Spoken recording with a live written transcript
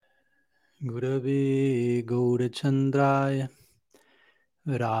Gurave Gaurachandraya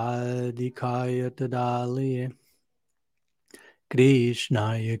Radhikaya Tadalaya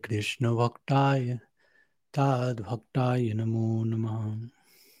Krishnaya Krishna Bhaktaya Tad Bhaktaya Namo Namaha.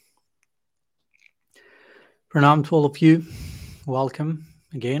 Pranam to all of you. Welcome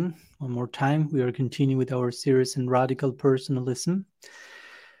again. One more time. We are continuing with our series in radical personalism.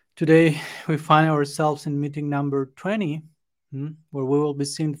 Today we find ourselves in meeting number 20, where we will be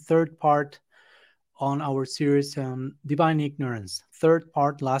seeing the third part on our series on divine ignorance. Third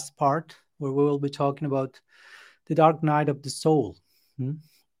part, last part, where we will be talking about the dark night of the soul.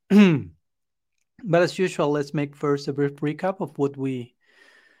 But as usual, let's make first a brief recap of what we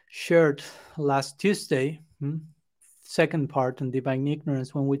shared last Tuesday, second part on divine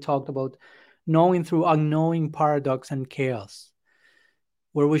ignorance, when we talked about knowing through unknowing, paradox, and chaos,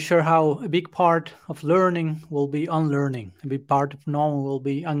 where we share how a big part of learning will be unlearning, a big part of knowing will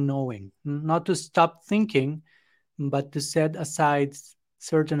be unknowing. Not to stop thinking, but to set aside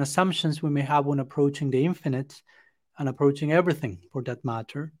certain assumptions we may have when approaching the infinite and approaching everything for that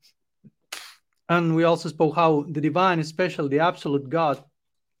matter. And we also spoke how the divine, especially the absolute God,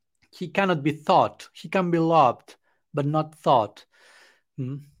 he cannot be thought. He can be loved, but not thought.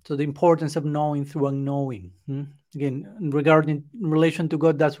 So the importance of knowing through unknowing. Again, regarding in relation to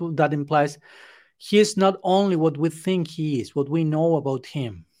God, that implies he is not only what we think he is, what we know about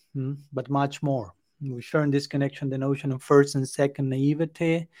him, but much more. We share in this connection the notion of first and second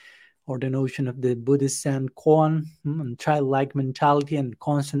naivete, or the notion of the Buddhist Zen koan, and childlike mentality and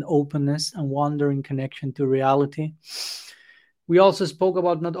constant openness and wonder in connection to reality. We also spoke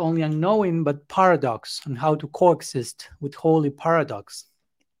about not only unknowing, but paradox and how to coexist with holy paradox.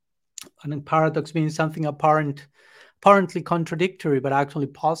 And paradox being something apparently contradictory, but actually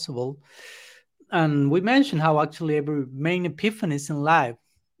possible. And we mentioned how actually every main epiphanies in life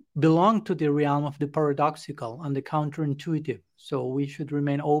belong to the realm of the paradoxical and the counterintuitive. So we should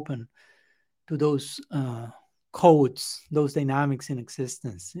remain open to those codes, those dynamics in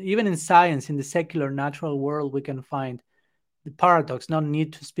existence. Even in science, in the secular natural world, we can find the paradox. Not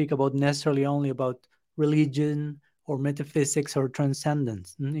need to speak about necessarily only about religion or metaphysics or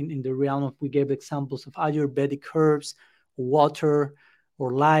transcendence. In the realm of, we gave examples of Ayurvedic herbs, water,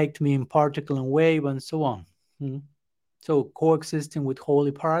 or light, meaning particle and wave, and so on. So coexisting with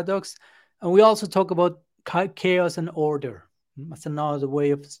holy paradox. And we also talk about chaos and order as another way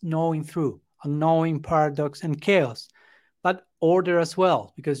of knowing through unknowing, paradox, and chaos, but order as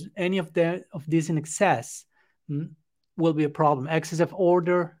well, because any of these in excess will be a problem. Excess of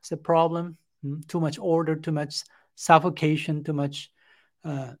order is a problem. Too much order, too much suffocation, too much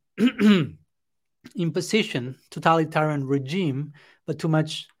imposition, totalitarian regime, but too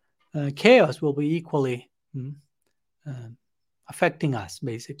much chaos will be equally affecting us,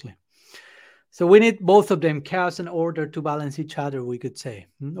 basically. So we need both of them, chaos and order, to balance each other, we could say.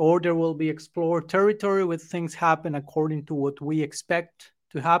 Order will be explored territory where things happen according to what we expect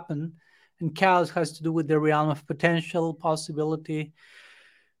to happen. And chaos has to do with the realm of potential, possibility,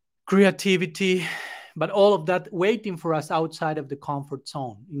 creativity, but all of that waiting for us outside of the comfort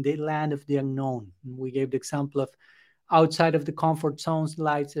zone, in the land of the unknown. And we gave the example of outside of the comfort zones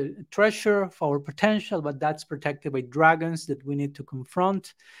lies a treasure of our potential, but that's protected by dragons that we need to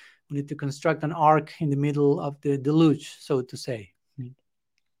confront. We need to construct an ark in the middle of the deluge, so to say.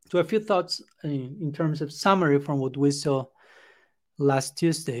 So a few thoughts in terms of summary from what we saw last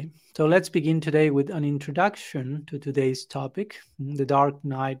Tuesday. So let's begin today with an introduction to today's topic, the dark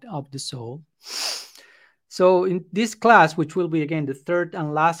night of the soul. So in this class, which will be again the third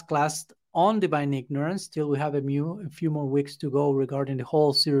and last class on divine ignorance, still we have a few more weeks to go regarding the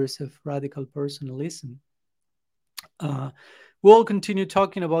whole series of radical personalism. We'll continue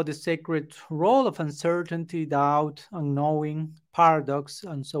talking about the sacred role of uncertainty, doubt, unknowing, paradox,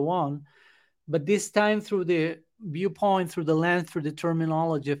 and so on. But this time through the viewpoint, through the lens, through the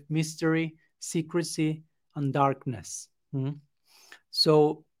terminology of mystery, secrecy, and darkness.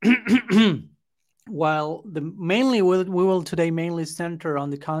 So while we will today mainly center on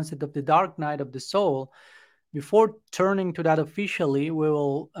the concept of the dark night of the soul, before turning to that officially, we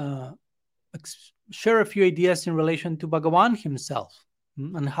will share a few ideas in relation to Bhagavan himself,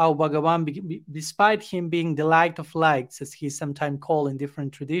 and how Bhagavan, despite him being the light of lights, as he's sometimes called in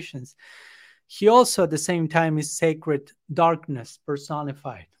different traditions, he also at the same time is sacred darkness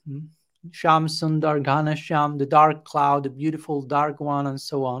personified. Sham Sundar Ghana Sham, the dark cloud, the beautiful dark one, and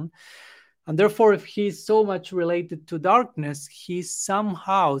so on. And therefore, if he's so much related to darkness, he's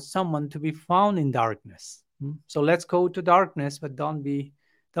somehow someone to be found in darkness. So let's go to darkness, but don't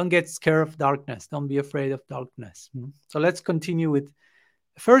get scared of darkness. Don't be afraid of darkness. So let's continue with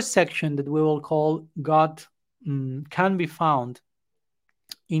First section that we will call God can be found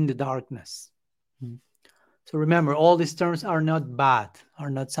in the darkness. Mm. So remember, all these terms are not bad, are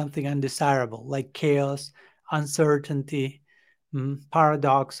not something undesirable, like chaos, uncertainty,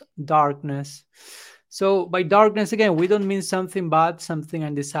 paradox, darkness. So by darkness, again, we don't mean something bad, something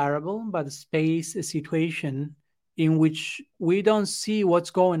undesirable, but a space, a situation in which we don't see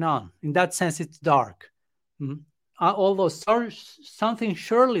what's going on. In that sense, it's dark. Mm. Although something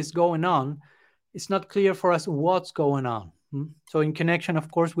surely is going on, it's not clear for us what's going on. So in connection, of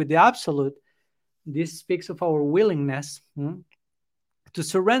course, with the absolute, this speaks of our willingness to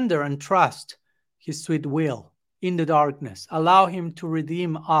surrender and trust His sweet will in the darkness. Allow Him to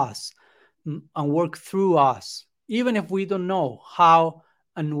redeem us and work through us, even if we don't know how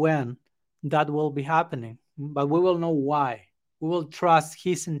and when that will be happening. But we will know why. We will trust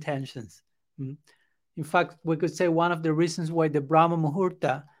His intentions. In fact, we could say one of the reasons why the Brahma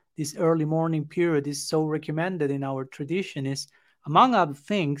Muhurta, this early morning period, is so recommended in our tradition is, among other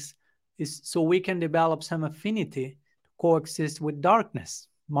things, is so we can develop some affinity to coexist with darkness.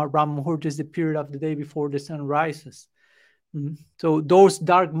 Brahma Muhurta is the period of the day before the sun rises. So those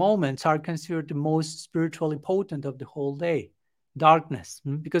dark moments are considered the most spiritually potent of the whole day. Darkness.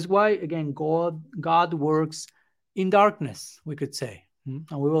 Because why? Again, God works in darkness, we could say.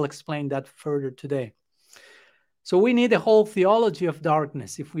 And we will explain that further today. So we need a whole theology of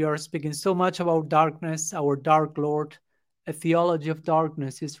darkness. If we are speaking so much about darkness, our dark Lord, a theology of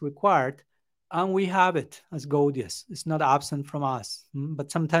darkness is required, and we have it as Gaudias. It's not absent from us,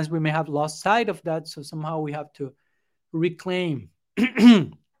 but sometimes we may have lost sight of that, so somehow we have to reclaim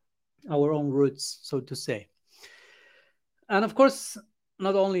our own roots, so to say. And of course,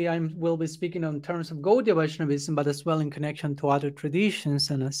 not only I will be speaking on terms of Gaudiya Vaishnavism, but as well in connection to other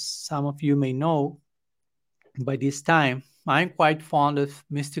traditions, and as some of you may know, by this time, I'm quite fond of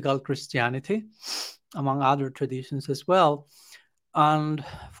mystical Christianity, among other traditions as well. And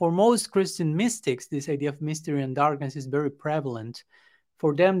for most Christian mystics, this idea of mystery and darkness is very prevalent.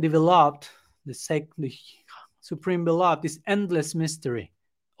 For them, the beloved, the supreme beloved, is endless mystery,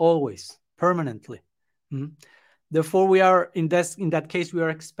 always, permanently. Therefore, we are in that case, we are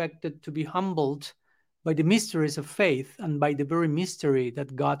expected to be humbled by the mysteries of faith and by the very mystery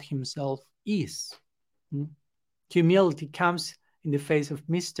that God Himself is. Humility comes in the face of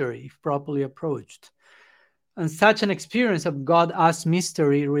mystery if properly approached. And such an experience of God as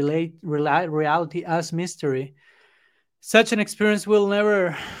mystery, reality as mystery, such an experience will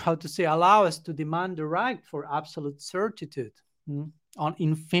never, allow us to demand the right for absolute certitude on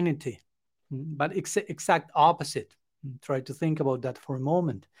infinity, but exact opposite. Try to think about that for a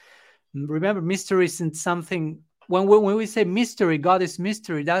moment. Remember, mystery isn't something, when we say mystery, God is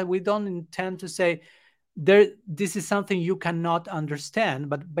mystery, that we don't intend to say, this is something you cannot understand,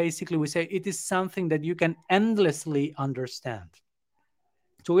 but basically we say it is something that you can endlessly understand.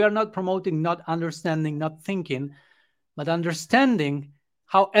 So we are not promoting not understanding, not thinking, but understanding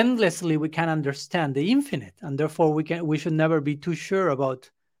how endlessly we can understand the infinite, and therefore we should never be too sure about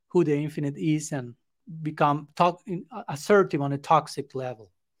who the infinite is and become assertive on a toxic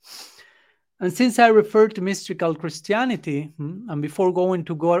level. And since I referred to mystical Christianity, and before going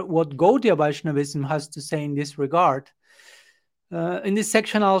to what Gaudiya Vaishnavism has to say in this regard, in this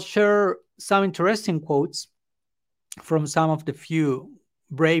section I'll share some interesting quotes from some of the few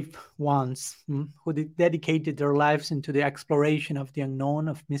brave ones who dedicated their lives into the exploration of the unknown,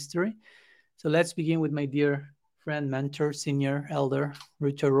 of mystery. So let's begin with my dear friend, mentor, senior elder,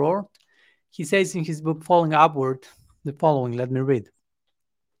 Richard Rohr. He says in his book, Falling Upward, the following, let me read.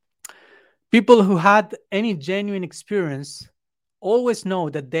 People who had any genuine experience always know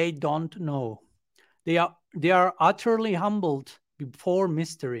that they don't know. They are utterly humbled before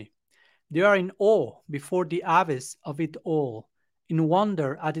mystery. They are in awe before the abyss of it all, in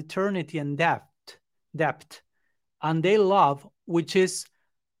wonder at eternity and depth, and they love which is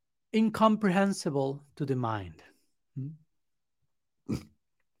incomprehensible to the mind.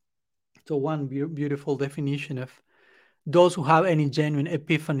 So one beautiful definition of those who have any genuine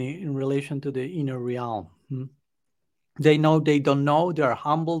epiphany in relation to the inner realm. They know they don't know, they are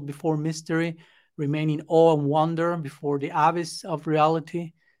humbled before mystery, remain in awe and wonder before the abyss of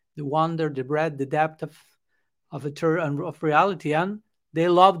reality, the wonder, the breadth, the depth of reality, and they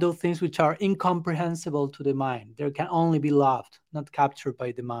love those things which are incomprehensible to the mind. They can only be loved, not captured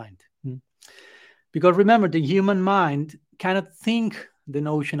by the mind. Because remember, the human mind cannot think the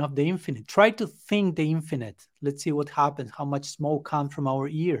notion of the infinite. Try to think the infinite. Let's see what happens, how much smoke comes from our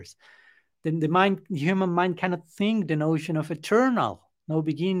ears. Then the human mind cannot think the notion of eternal, no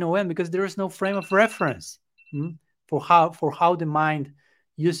beginning, no end, because there is no frame of reference for how the mind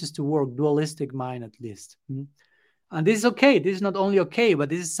uses to work, dualistic mind at least. And this is okay. This is not only okay, but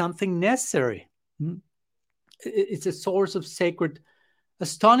this is something necessary. It's a source of sacred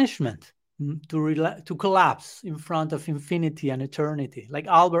astonishment to collapse in front of infinity and eternity. Like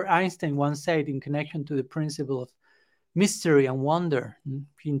Albert Einstein once said in connection to the principle of mystery and wonder.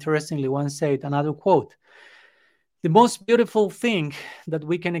 He interestingly once said, another quote, "The most beautiful thing that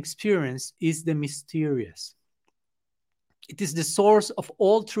we can experience is the mysterious. It is the source of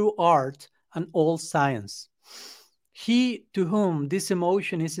all true art and all science. He to whom this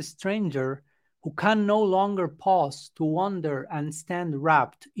emotion is a stranger, who can no longer pause to wonder and stand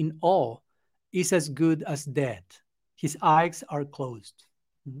wrapped in awe, is as good as dead. His eyes are closed."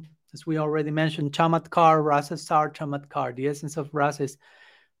 As we already mentioned, chamatkar, rasa sar chamatkar. The essence of rasa is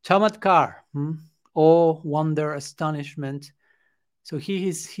chamatkar, awe, wonder, astonishment. So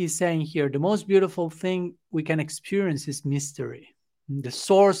he's saying here, the most beautiful thing we can experience is mystery, the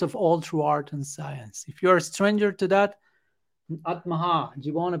source of all true art and science. If you're a stranger to that, Atmaha,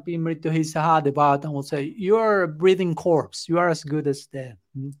 Jivanapi Mrituhi Saha Devatan will say, you're a breathing corpse. You are as good as dead.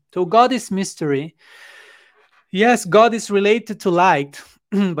 So God is mystery. Yes, God is related to light,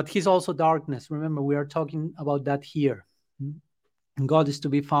 but he's also darkness. Remember, we are talking about that here. God is to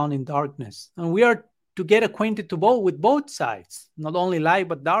be found in darkness. And we are to get acquainted with both sides, not only light,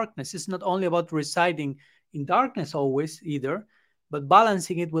 but darkness. It's not only about residing in darkness always either, but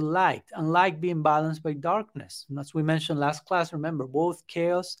balancing it with light, and light being balanced by darkness. And as we mentioned last class, remember, both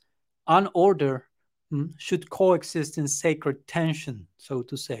chaos and order should coexist in sacred tension, so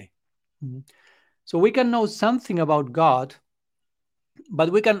to say. So we can know something about God,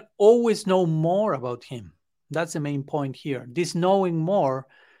 but we can always know more about him. That's the main point here. This knowing more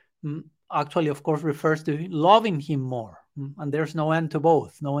actually, of course, refers to loving him more. And there's no end to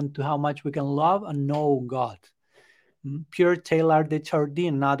both, no end to how much we can love and know God. Pierre Teilhard de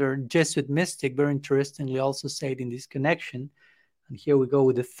Chardin, another Jesuit mystic, very interestingly also said in this connection, and here we go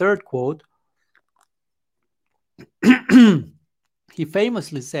with the third quote. He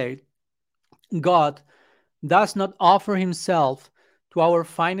famously said, God does not offer himself to our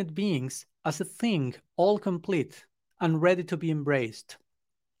finite beings as a thing all complete and ready to be embraced.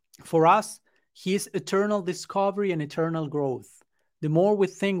 For us, he is eternal discovery and eternal growth. The more we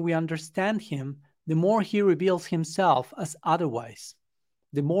think we understand him, the more he reveals himself as otherwise.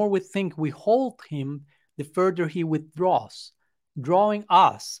 The more we think we hold him, the further he withdraws, drawing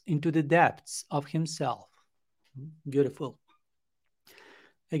us into the depths of himself. Beautiful.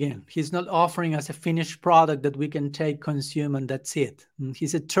 Again, he's not offering us a finished product that we can take, consume, and that's it.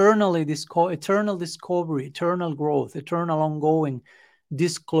 He's eternal discovery, eternal growth, eternal ongoing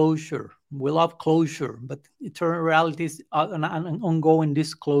disclosure. We love closure, but eternal reality is an ongoing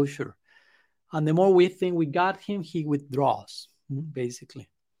disclosure. And the more we think we got him, he withdraws, basically.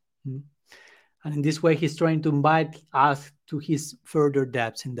 And in this way, he's trying to invite us to his further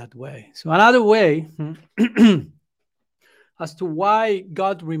depths in that way. So another way as to why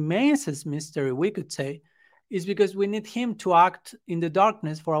God remains as mystery, we could say, is because we need him to act in the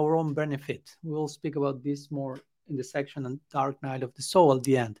darkness for our own benefit. We'll speak about this more in the section on Dark Night of the Soul at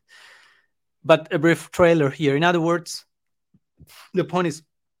the end. But a brief trailer here. In other words, the point is,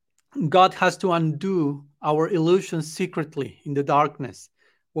 God has to undo our illusions secretly in the darkness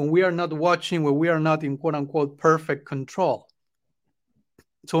when we are not watching, when we are not in quote-unquote perfect control.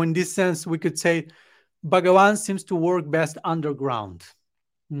 So in this sense, we could say Bhagavan seems to work best underground,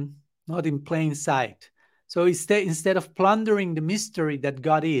 not in plain sight. So instead of plundering the mystery that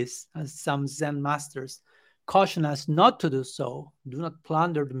God is, as some Zen masters caution us not to do so, do not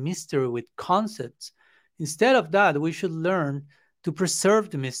plunder the mystery with concepts. Instead of that, we should learn to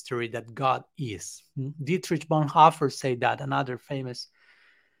preserve the mystery that God is. Dietrich Bonhoeffer said that, another famous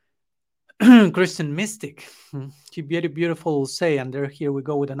Christian mystic. He very beautiful will say, and here we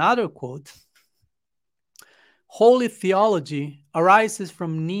go with another quote. Holy theology arises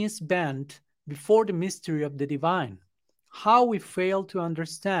from knees bent before the mystery of the divine. How we fail to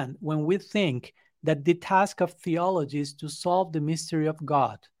understand when we think that the task of theology is to solve the mystery of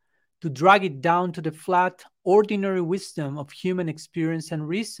God, to drag it down to the flat, ordinary wisdom of human experience and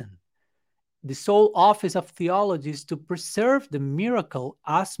reason. The sole office of theology is to preserve the miracle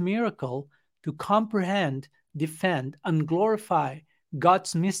as miracle, to comprehend, defend, and glorify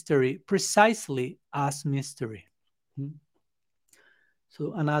God's mystery precisely as mystery.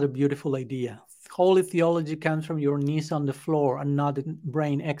 So another beautiful idea. Holy theology comes from your knees on the floor and not a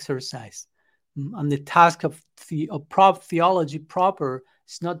brain exercise. And the task of theology proper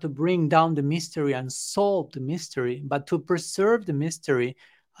is not to bring down the mystery and solve the mystery, but to preserve the mystery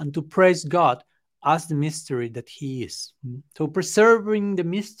and to praise God as the mystery that he is. So preserving the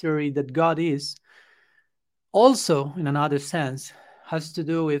mystery that God is also, in another sense, has to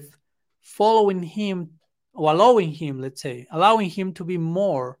do with following him, or allowing him, let's say, allowing him to be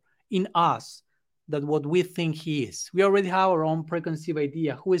more in us than what we think he is. We already have our own preconceived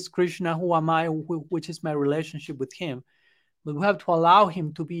idea. Who is Krishna? Who am I? Which is my relationship with him? But we have to allow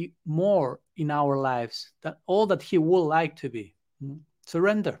him to be more in our lives, that all that he would like to be.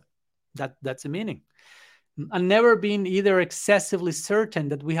 Surrender. That's the meaning. And never being either excessively certain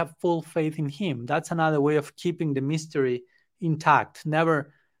that we have full faith in him. That's another way of keeping the mystery intact.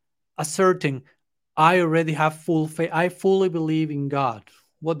 Never asserting, I already have full faith. I fully believe in God.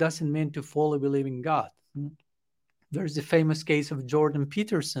 What does it mean to fully believe in God? There's the famous case of Jordan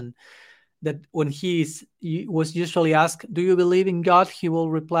Peterson, that when he was usually asked, do you believe in God? He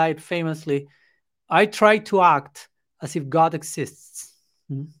will reply famously, I try to act as if God exists,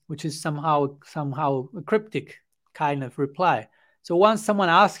 which is somehow a cryptic kind of reply. So once someone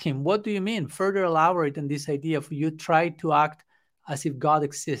asks him, what do you mean? Further elaborate on this idea of you try to act as if God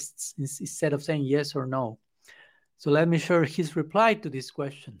exists instead of saying yes or no. So let me share his reply to this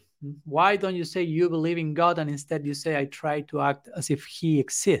question. Why don't you say you believe in God and instead you say I try to act as if he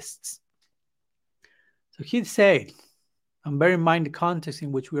exists? So he said, and bear in mind the context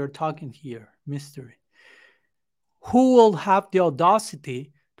in which we are talking here, mystery. Who will have the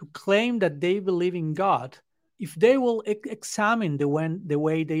audacity to claim that they believe in God if they will examine the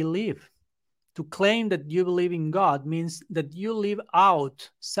way they live? To claim that you believe in God means that you live out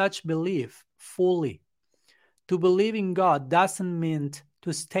such belief fully. To believe in God doesn't mean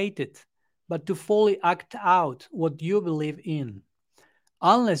to state it, but to fully act out what you believe in.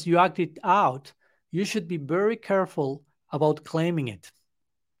 Unless you act it out, you should be very careful about claiming it.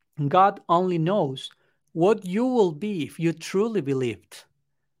 God only knows what you will be if you truly believed.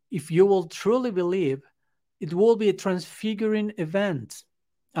 If you will truly believe, it will be a transfiguring event.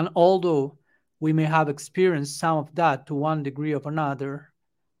 And although we may have experienced some of that to one degree or another,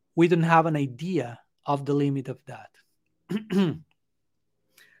 we don't have an idea of the limit of that.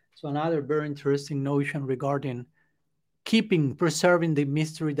 So another very interesting notion regarding preserving the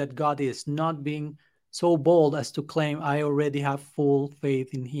mystery that God is, not being so bold as to claim I already have full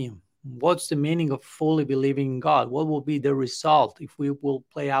faith in him. What's the meaning of fully believing in God? What will be the result if we will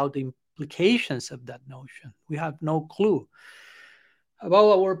play out the implications of that notion? We have no clue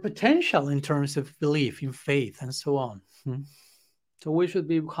about our potential in terms of belief in faith and so on. So we should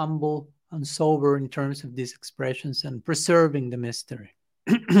be humble and sober in terms of these expressions and preserving the mystery.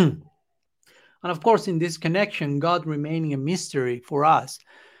 And of course, in this connection, God remaining a mystery for us.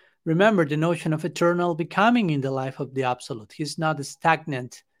 Remember the notion of eternal becoming in the life of the Absolute. He's not a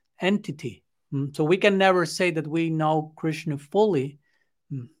stagnant entity. So we can never say that we know Krishna fully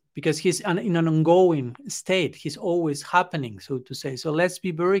because he's in an ongoing state. He's always happening, so to say. So let's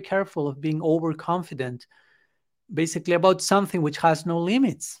be very careful of being overconfident, basically about something which has no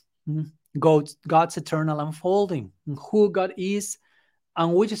limits. God's eternal unfolding, who God is,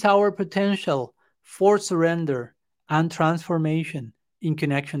 and which is our potential for surrender and transformation in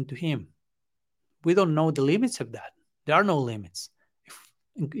connection to him. We don't know the limits of that. There are no limits.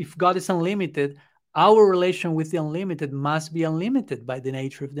 If God is unlimited, our relation with the unlimited must be unlimited by the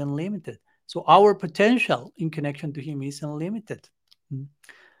nature of the unlimited. So our potential in connection to him is unlimited.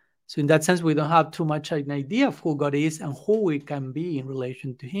 So in that sense, we don't have too much an idea of who God is and who we can be in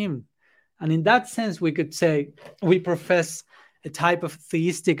relation to him. And in that sense, we could say we profess a type of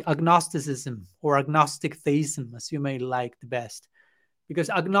theistic agnosticism or agnostic theism, as you may like the best.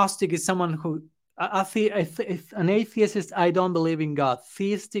 Because agnostic is someone who, an atheist is, I don't believe in God.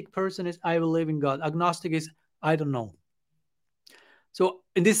 Theistic person is, I believe in God. Agnostic is, I don't know. So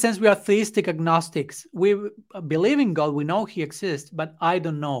in this sense, we are theistic agnostics. We believe in God, we know he exists, but I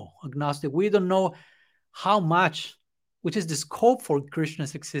don't know. Agnostic, we don't know how much, which is the scope for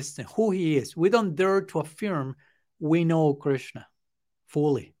Krishna's existence, who he is. We don't dare to affirm we know Krishna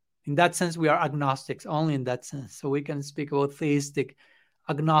fully. In that sense, we are agnostics, only in that sense. So we can speak about theistic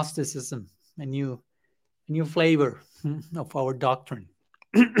agnosticism, a new flavor of our doctrine.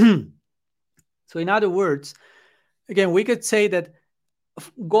 So in other words, again, we could say that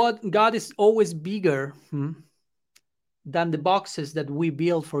God is always bigger than the boxes that we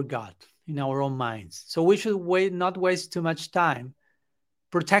build for God in our own minds. So we should not waste too much time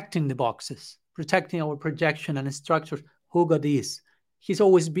protecting the boxes, protecting our projection and structure, who God is. He's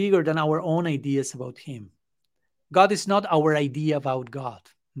always bigger than our own ideas about him. God is not our idea about God.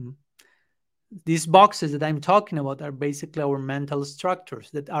 These boxes that I'm talking about are basically our mental structures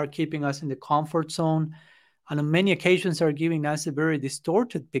that are keeping us in the comfort zone and on many occasions are giving us a very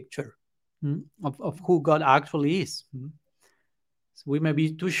distorted picture of who God actually is. So we may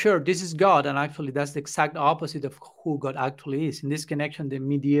be too sure this is God, and actually that's the exact opposite of who God actually is. In this connection, the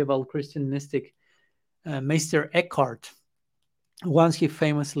medieval Christian mystic Meister Eckhart, once he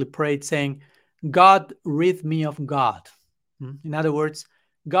famously prayed saying, God, rid me of God. In other words,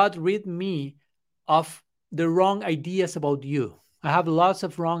 God, rid me of the wrong ideas about you. I have lots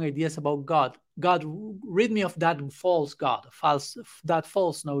of wrong ideas about God. God, rid me of that false God, that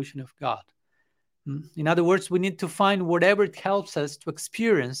false notion of God. In other words, we need to find whatever it helps us to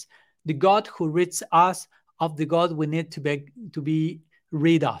experience the God who rids us of the God we need to be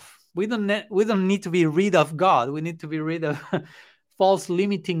rid of. We don't need to be rid of God. We need to be rid of false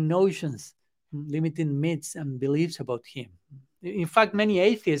limiting notions, limiting myths and beliefs about Him. In fact, many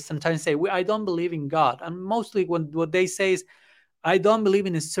atheists sometimes say, I don't believe in God. And mostly what they say is, I don't believe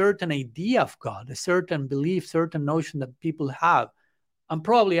in a certain idea of God, a certain belief, certain notion that people have. And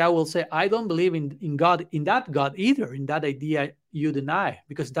probably I will say, I don't believe in God, in that God either, in that idea you deny,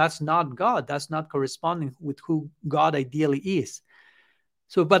 because that's not God. That's not corresponding with who God ideally is.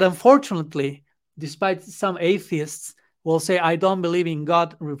 So, but unfortunately, despite some atheists will say, I don't believe in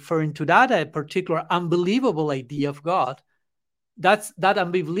God, referring to that a particular unbelievable idea of God, that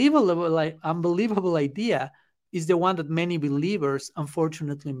unbelievable idea is the one that many believers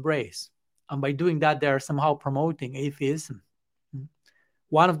unfortunately embrace. And by doing that, they are somehow promoting atheism.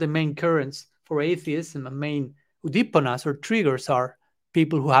 One of the main currents for atheism and main udipanas or triggers are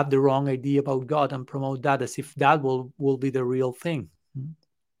people who have the wrong idea about God and promote that as if that will be the real thing.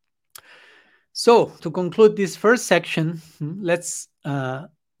 So to conclude this first section, let's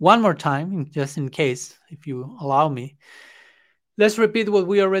one more time, just in case, if you allow me, let's repeat what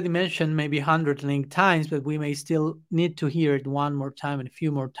we already mentioned maybe 100 times, but we may still need to hear it one more time and a few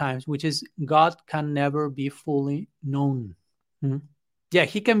more times, which is God can never be fully known. Yeah,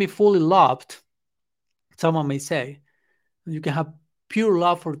 He can be fully loved. Someone may say, you can have pure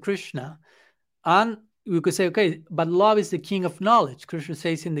love for Krishna. And we could say, okay, but love is the king of knowledge. Krishna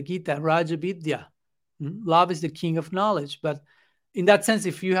says in the Gita, Raja Vidya. Love is the king of knowledge. But in that sense,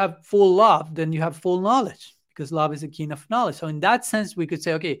 if you have full love, then you have full knowledge, because love is the king of knowledge. So in that sense, we could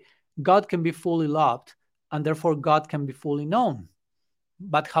say, okay, God can be fully loved, and therefore God can be fully known.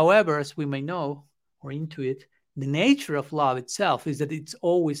 But however, as we may know or intuit, the nature of love itself is that it's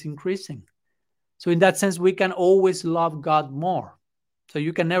always increasing. So in that sense, we can always love God more. So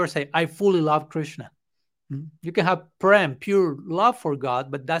you can never say, I fully love Krishna. You can have prem, pure love for God,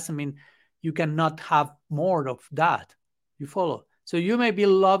 but doesn't mean you cannot have more of that. You follow? So you may be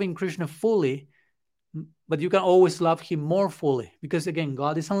loving Krishna fully, but you can always love Him more fully, because again,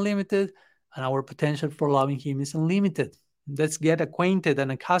 God is unlimited and our potential for loving Him is unlimited. Let's get acquainted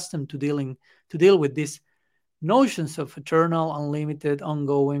and accustomed to deal with these notions of eternal, unlimited,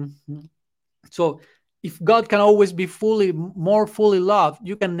 ongoing. So if God can always be more fully loved,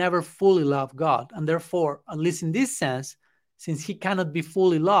 you can never fully love God. And therefore, at least in this sense, since He cannot be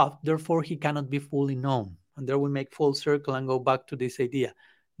fully loved, therefore He cannot be fully known. And there we make full circle and go back to this idea.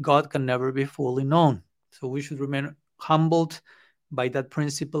 God can never be fully known. So we should remain humbled by that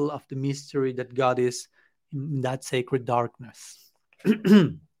principle of the mystery that God is in that sacred darkness.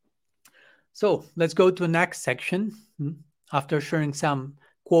 So let's go to the next section. After sharing some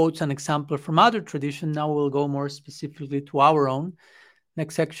quotes and examples from other traditions, now we'll go more specifically to our own.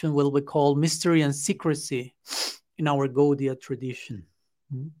 Next section will be called Mystery and Secrecy in our Gaudiya tradition.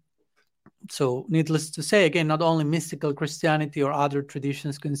 So needless to say, again, not only mystical Christianity or other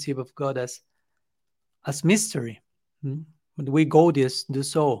traditions conceive of God as mystery, but we Gaudiyas do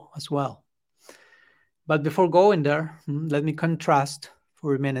so as well. But before going there, let me contrast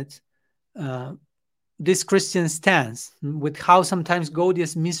for a minute this Christian stance with how sometimes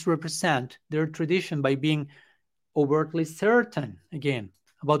Gaudiyas misrepresent their tradition by being overtly certain, again,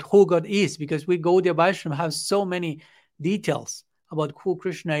 about who God is, because we Gaudiya Vaishnava have so many details about who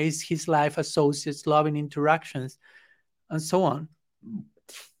Krishna is, his life associates, loving interactions, and so on.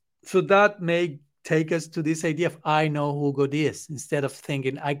 So that may take us to this idea of I know who God is, instead of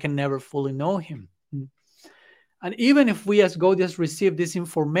thinking I can never fully know Him. And even if we as Gaudiyas receive this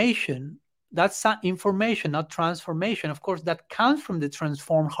information, that's information, not transformation. Of course, that comes from the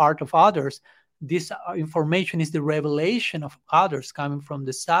transformed heart of others. This information is the revelation of others coming from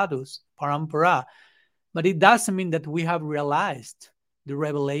the sadhus, parampara. But it doesn't mean that we have realized the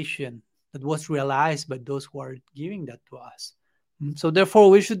revelation that was realized by those who are giving that to us. So therefore,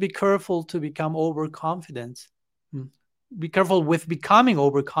 we should be careful to become overconfident. Be careful with becoming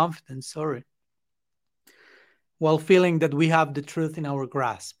overconfident, while feeling that we have the truth in our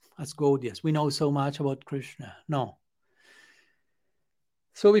grasp as Gaudiyas. We know so much about Krishna. No.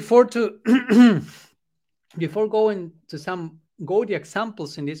 So before going to some Gaudiya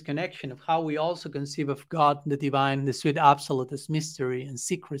examples in this connection of how we also conceive of God, the divine, the sweet absolute as mystery and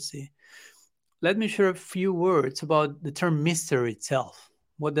secrecy, let me share a few words about the term mystery itself.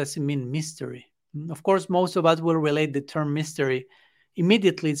 What does it mean, mystery? Of course, most of us will relate the term mystery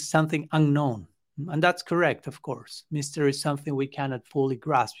immediately to something unknown. And that's correct, of course. Mystery is something we cannot fully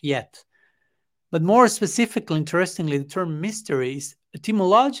grasp yet. But more specifically, interestingly, the term mystery is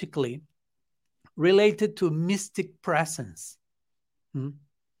etymologically related to mystic presence.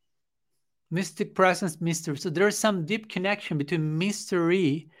 Mystic presence, mystery. So there's some deep connection between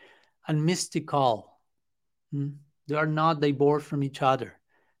mystery and mystical. They are not divorced from each other.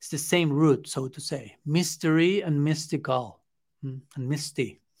 It's the same root, so to say. Mystery and mystical. And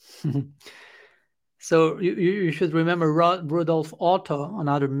misty. So you should remember Rudolf Otto,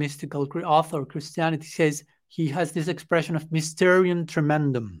 another mystical author of Christianity, says he has this expression of mysterium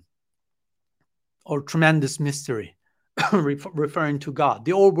tremendum, or tremendous mystery, referring to God,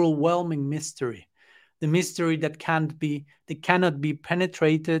 the overwhelming mystery, the mystery that cannot be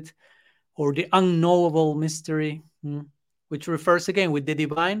penetrated, or the unknowable mystery, which refers again with the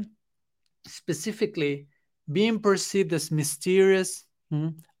divine, specifically being perceived as mysterious,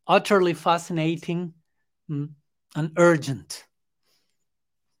 utterly fascinating, and urgent.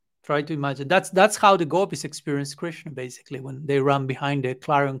 Try to imagine. That's how the gopis experience Krishna, basically, when they run behind the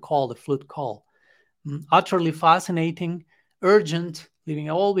clarion call, the flute call. Utterly fascinating, urgent, leaving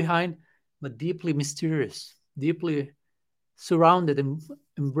it all behind, but deeply mysterious, deeply surrounded and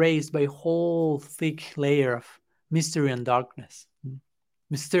embraced by a whole thick layer of mystery and darkness.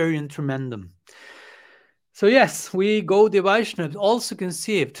 Mysterium tremendum. So yes, we Gaudiya Vaishnavas also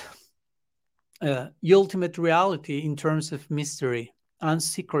conceived ultimate reality in terms of mystery and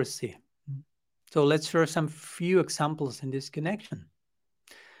secrecy. So let's share some few examples in this connection.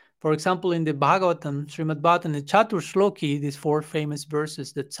 For example, in the Bhagavatam, Srimad Bhagavatam, the Chatur Shloki, these 4 famous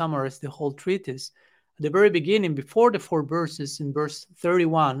verses that summarize the whole treatise, at the very beginning, before the 4 verses, in verse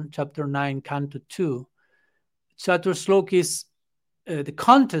 31, chapter 9, canto 2, Chatur Shloki is, the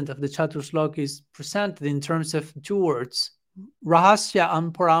content of the Chatur Shloki is presented in terms of 2 words, Rahasya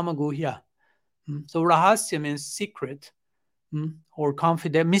and Paramaguhya. So Rahasya means secret, or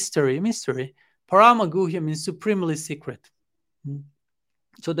confident, mystery. Paramaguhya means supremely secret.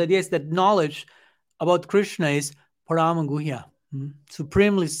 So that is that knowledge about Krishna is Paramaguhya,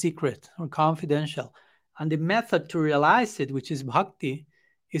 supremely secret or confidential. And the method to realize it, which is bhakti,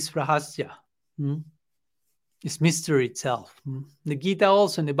 is rahasya. It's mystery itself. The Gita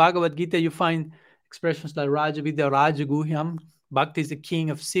also, in the Bhagavad Gita, you find expressions like Rajavidya, Rajaguhyam. Bhakti is the king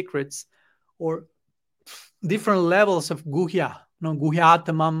of secrets, or different levels of guhya,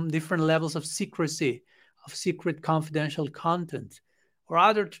 guhyatamam, different levels of secrecy, of secret confidential content. Or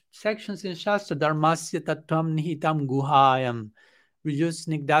other sections in Shastra, Dharmasya Tattvam Nihitam Guhayam,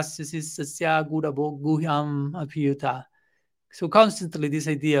 Vijusnigdasya Sasya Gurabo Guhyam Apyuta. So constantly this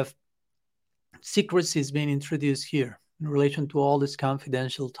idea of secrecy is being introduced here in relation to all these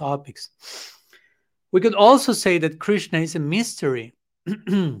confidential topics. We could also say that Krishna is a mystery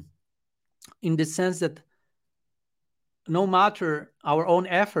in the sense that no matter our own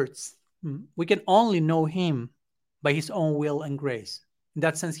efforts, we can only know him by his own will and grace. In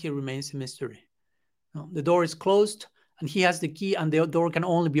that sense, he remains a mystery. The door is closed, and he has the key, and the door can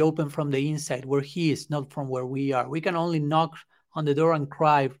only be opened from the inside, where he is, not from where we are. We can only knock on the door and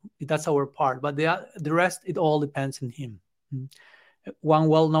cry. That's our part. But the rest, it all depends on him. One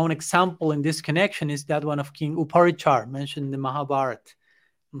well-known example in this connection is that one of King Uparichar, mentioned in the Mahabharata.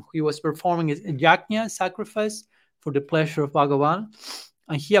 He was performing a yajna, sacrifice, for the pleasure of Bhagavan.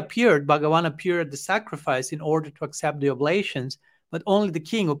 And Bhagavan appeared at the sacrifice in order to accept the oblations, but only the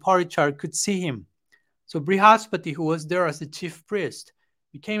king, Uparichar, could see him. So Brihaspati, who was there as the chief priest,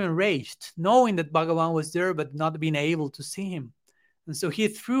 became enraged, knowing that Bhagavan was there, but not being able to see him. And so he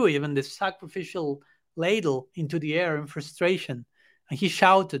threw even the sacrificial ladle into the air in frustration. And he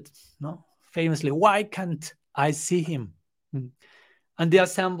shouted, famously, "Why can't I see him?" And the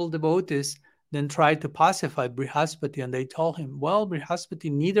assembled devotees then tried to pacify Brihaspati, and they told him, "Well,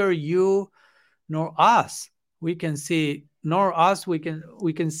 Brihaspati, neither you nor us we can see,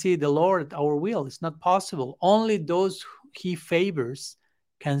 we can see the Lord at our will. It's not possible. Only those he favors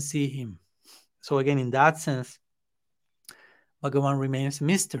can see him." So again, in that sense, Bhagavan remains a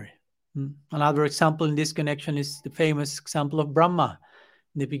mystery. Another example in this connection is the famous example of Brahma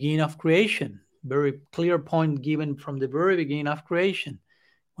in the beginning of creation. Very clear point given from the very beginning of creation.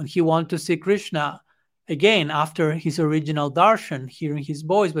 When he wanted to see Krishna, again, after his original darshan, hearing his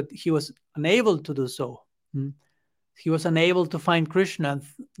voice, but he was unable to do so. He was unable to find Krishna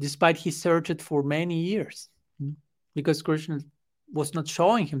despite he searched for many years, because Krishna was not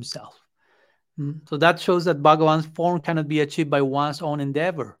showing himself. So that shows that Bhagavan's form cannot be achieved by one's own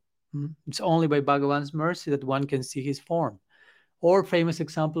endeavor. It's only by Bhagavan's mercy that one can see his form. Or famous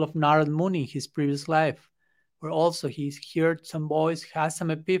example of Narad Muni, his previous life, where also he heard some voice, has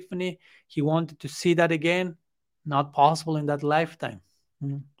some epiphany. He wanted to see that again. Not possible in that lifetime.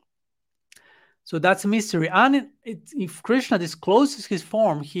 So that's a mystery. And if Krishna discloses his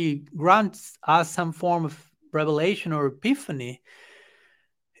form, he grants us some form of revelation or epiphany.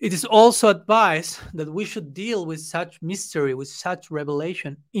 It is also advised that we should deal with such mystery, with such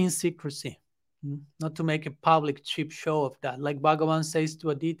revelation in secrecy, not to make a public cheap show of that. Like Bhagavan says to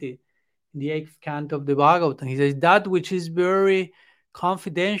Aditi in the 8th canto of the Bhagavatam, he says, that which is very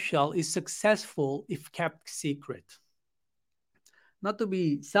confidential is successful if kept secret. Not to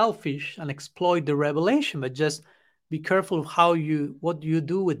be selfish and exploit the revelation, but just be careful of what you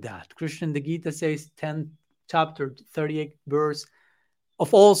do with that. Krishna in the Gita says, 10th chapter, 38th verse,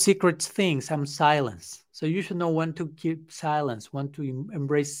 of all secret things, I'm silence. So you should know when to keep silence, when to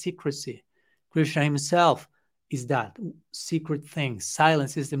embrace secrecy. Krishna himself is that secret thing.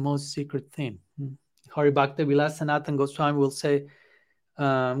 Silence is the most secret thing. Hari Bhakta Vilas Sanatan Goswami will say,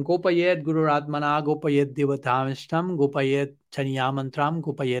 Gopayet Guru Atmana, Gopayet Devatavishtam, Gopayet Chaniyamantram,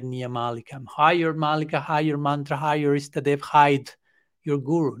 Gopayet Niyamalikam. Hire Malika, hire mantra, hire Istadev, hide your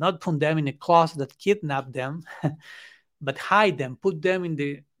guru. Not put them in a closet that kidnap them, but hide them, put them in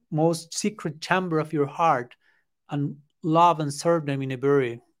the most secret chamber of your heart and love and serve them in a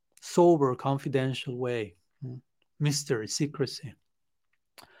very sober, confidential way. Mystery, secrecy.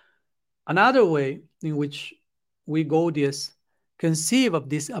 Another way in which we Gaudiyas conceive of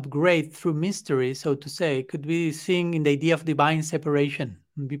this upgrade through mystery, so to say, could be seen in the idea of divine separation,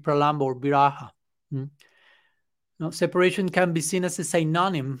 vipralamba or viraha. Separation can be seen as a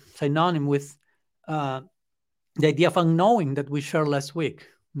synonym with the idea of unknowing that we shared last week,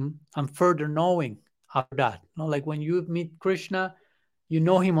 and further knowing after that. Like when you meet Krishna, you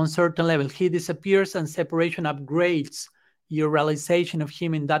know him on certain level. He disappears and separation upgrades your realization of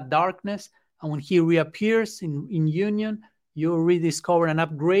him in that darkness. And when he reappears in union, you rediscover an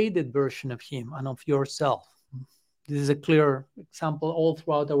upgraded version of him and of yourself. This is a clear example all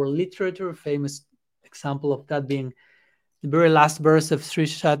throughout our literature, famous example of that being the very last verse of Sri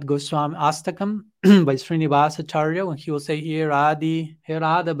Shat Goswami Astakam by Srinivasacharya, when he will say here, Adi,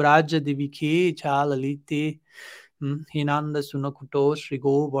 Herada Braja Diviki Chalaliti, Hinanda Sunakuto, Sri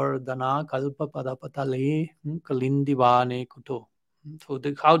Govardhana, Kalpa Padapatale, Kalindivane Kuto. So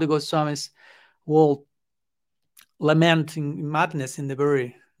how the Goswamis will lament in madness in the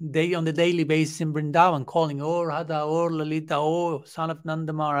very day on the daily basis in Vrindavan, calling, Oh Radha, Oh Lalita, Oh son of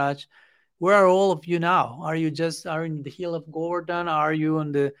Nanda Maharaj. Where are all of you now? Are you in the hill of Govardhan? Are you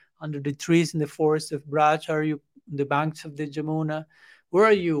under the trees in the forest of Braj? Are you on the banks of the Jamuna? Where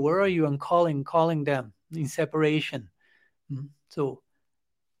are you? Where are you? And calling them in separation. So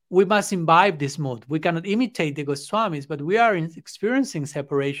we must imbibe this mood. We cannot imitate the Goswamis, but we are experiencing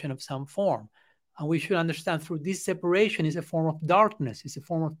separation of some form. And we should understand through this separation is a form of darkness, it's a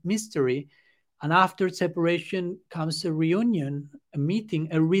form of mystery. And after separation comes a reunion, a meeting,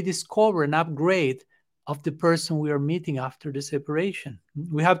 a rediscover, an upgrade of the person we are meeting after the separation.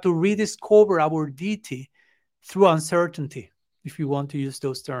 We have to rediscover our deity through uncertainty, if you want to use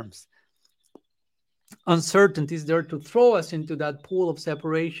those terms. Uncertainty is there to throw us into that pool of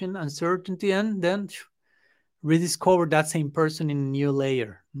separation, uncertainty, and then rediscover that same person in a new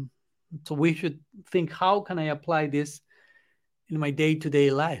layer. So we should think, how can I apply this in my day-to-day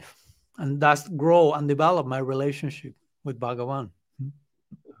life? And thus grow and develop my relationship with Bhagavan.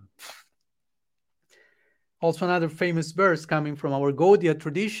 Also another famous verse coming from our Gaudiya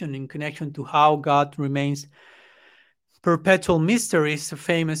tradition in connection to how God remains perpetual mystery is a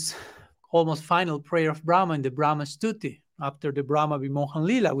famous, almost final prayer of Brahma in the Brahma Stuti after the Brahma Vimohan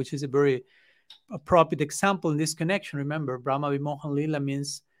Lila, which is a very appropriate example in this connection. Remember, Brahma Vimohan Lila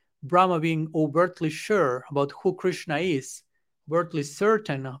means Brahma being overtly sure about who Krishna is, overtly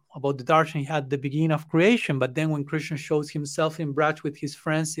certain about the darshan he had at the beginning of creation. But then when Krishna shows himself in Braj with his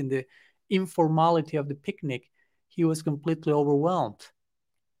friends in the informality of the picnic, he was completely overwhelmed.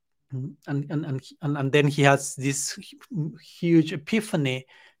 And then he has this huge epiphany,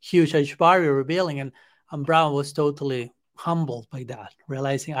 huge Aishwarya revealing, and Brahma was totally humbled by that,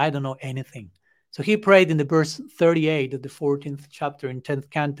 realizing, I don't know anything. So he prayed in the verse 38 of the 14th chapter in 10th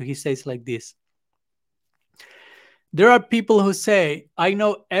canto. He says like this: there are people who say, I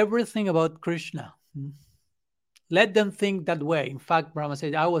know everything about Krishna. Let them think that way. In fact, Brahma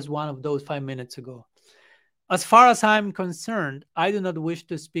said, I was one of those 5 minutes ago. As far as I'm concerned, I do not wish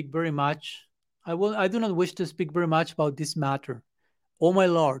to speak very much. I do not wish to speak very much about this matter. O my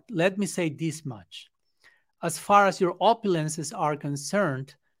Lord, let me say this much. As far as your opulences are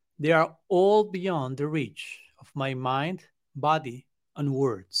concerned, they are all beyond the reach of my mind, body, and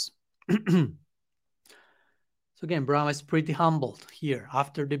words. So again, Brahma is pretty humbled here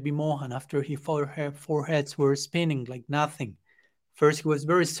after the Bimohan, after his foreheads were spinning like nothing. First, he was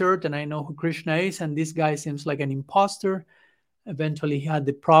very certain, I know who Krishna is, and this guy seems like an imposter. Eventually, he had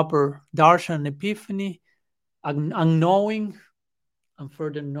the proper darshan epiphany, unknowing, and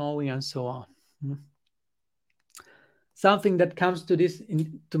further knowing, and so on. Something that comes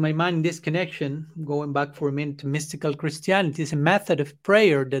to my mind in this connection, going back for a minute to mystical Christianity, is a method of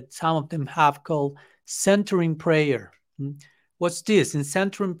prayer that some of them have called centering prayer. What's this? In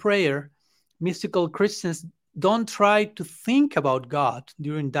centering prayer, mystical Christians don't try to think about God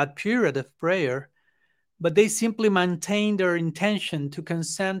during that period of prayer, but they simply maintain their intention to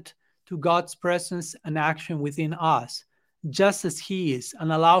consent to God's presence and action within us, just as He is,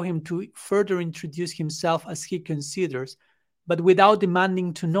 and allow Him to further introduce Himself as He considers, but without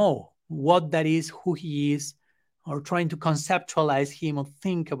demanding to know what that is, who He is, or trying to conceptualize Him or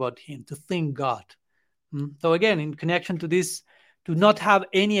think about Him, to think God. So again, in connection to this, to not have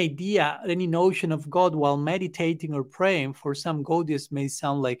any idea, any notion of God while meditating or praying, for some Gaudists may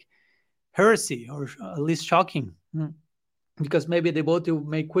sound like heresy or at least shocking, because maybe a devotee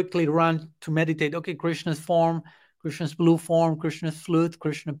may quickly run to meditate, okay, Krishna's form, Krishna's blue form, Krishna's flute,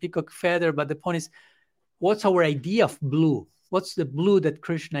 Krishna peacock feather, but the point is, what's our idea of blue? What's the blue that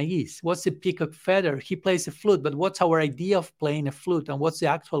Krishna is? What's the peacock feather? He plays a flute, but what's our idea of playing a flute, and what's the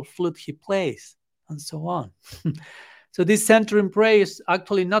actual flute he plays, and so on. So this centering prayer is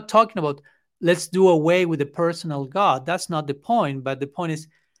actually not talking about let's do away with the personal God. That's not the point, but the point is,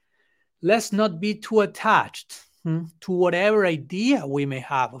 let's not be too attached to whatever idea we may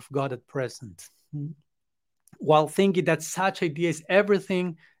have of God at present, while thinking that such idea is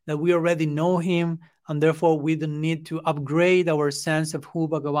everything, that we already know Him, and therefore we don't need to upgrade our sense of who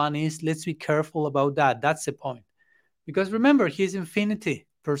Bhagavan is. Let's be careful about that. That's the point. Because remember, He is infinity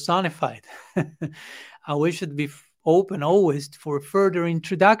personified. And we should be open always for further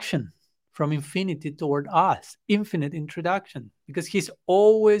introduction from infinity toward us, infinite introduction, because He's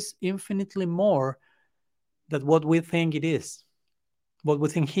always infinitely more than what we think it is, what we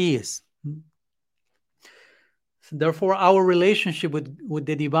think He is. So therefore, our relationship with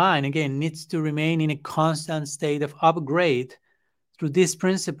the divine, again, needs to remain in a constant state of upgrade through this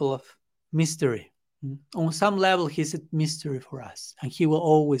principle of mystery. On some level, He's a mystery for us, and He will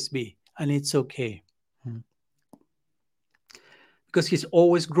always be, and it's okay. Because He's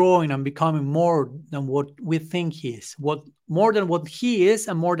always growing and becoming more than what we think He is, more than what He is,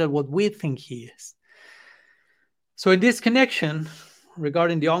 and more than what we think He is. So in this connection,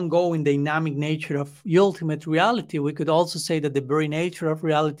 regarding the ongoing dynamic nature of ultimate reality, we could also say that the very nature of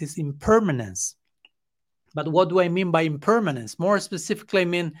reality is impermanence. But what do I mean by impermanence? More specifically, I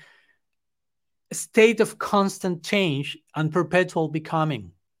mean a state of constant change and perpetual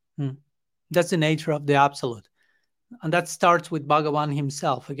becoming. That's the nature of the Absolute. And that starts with Bhagavan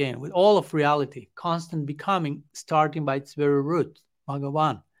Himself, again, with all of reality, constant becoming, starting by its very root,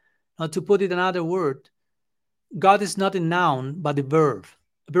 Bhagavan. Now, to put it another word, God is not a noun, but a verb,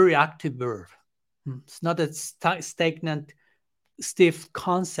 a very active verb. It's not a stagnant, stiff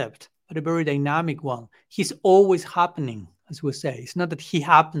concept, but a very dynamic one. He's always happening, as we say. It's not that He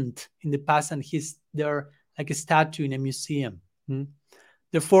happened in the past and He's there like a statue in a museum.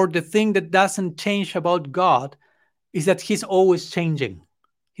 Therefore, the thing that doesn't change about God is that He's always changing.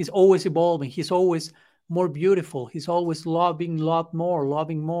 He's always evolving. He's always more beautiful. He's always being loved more,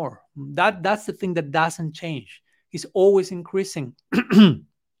 loving more. That's the thing that doesn't change. He's always increasing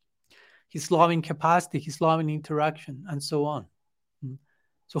His loving capacity, His loving interaction, and so on.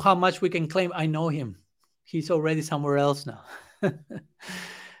 So how much we can claim, I know Him. He's already somewhere else now.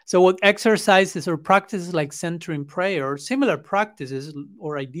 So what exercises or practices like centering prayer, or similar practices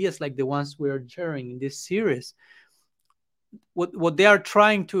or ideas like the ones we are sharing in this series, what they are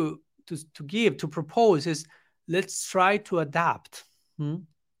trying to propose is, let's try to adapt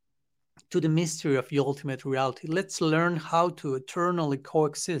to the mystery of the ultimate reality. Let's learn how to eternally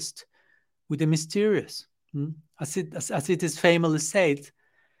coexist with the mysterious. As it is famously said,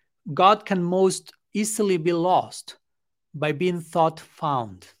 God can most easily be lost by being thought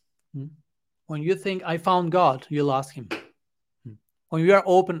found. When you think, I found God, you lost Him. When you are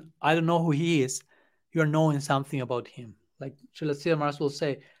open, I don't know who He is, you are knowing something about Him. Like Srila Siddhartha Maharaj will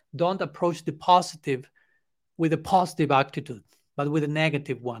say, don't approach the positive with a positive attitude, but with a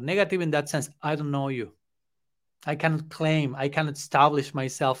negative one. Negative in that sense, I don't know you. I cannot claim, I cannot establish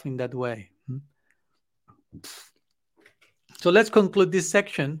myself in that way. So let's conclude this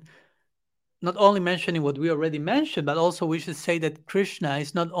section, not only mentioning what we already mentioned, but also we should say that Krishna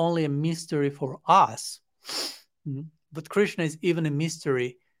is not only a mystery for us, but Krishna is even a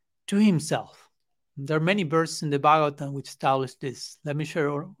mystery to himself. There are many verses in the Bhagavatam which establish this. Let me share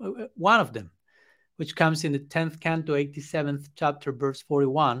one of them, which comes in the 10th canto, 87th chapter, verse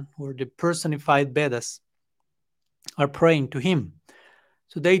 41, where the personified Vedas are praying to him.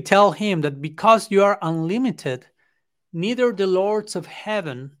 So they tell him that because you are unlimited, neither the lords of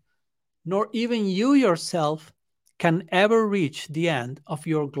heaven nor even you yourself can ever reach the end of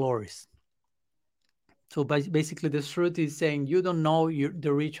your glories. So basically the Shruti is saying you don't know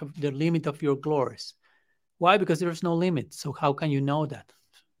the reach of the limit of your glories. Why? Because there's no limit. So how can you know that?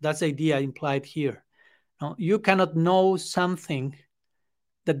 That's the idea implied here. No, you cannot know something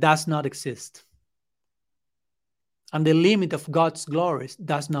that does not exist. And the limit of God's glories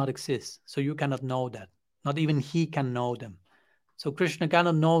does not exist. So you cannot know that. Not even he can know them. So Krishna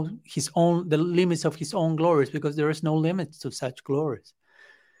cannot know the limits of his own glories because there is no limits to such glories.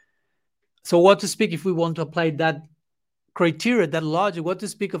 So what to speak if we want to apply that criteria, that logic, what to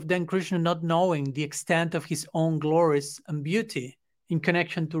speak of then Krishna not knowing the extent of his own glories and beauty in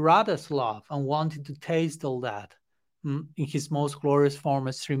connection to Radha's love and wanting to taste all that in his most glorious form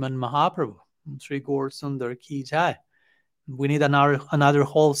as Sriman Mahaprabhu, Sri Gaur Sundar Ki Jai. We need another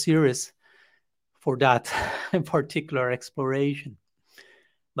whole series for that in particular exploration.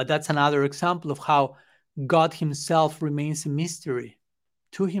 But that's another example of how God himself remains a mystery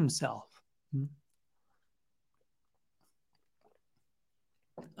to himself.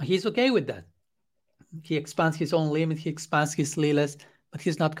 He's okay with that. He expands his own limit, he expands his leelas, but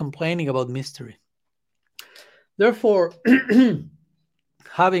he's not complaining about mystery. Therefore,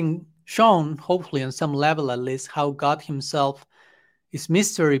 having shown, hopefully on some level at least, how God himself is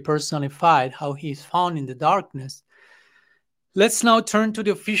mystery personified, how he is found in the darkness, let's now turn to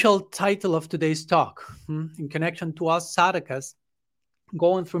the official title of today's talk, in connection to us sadhakas,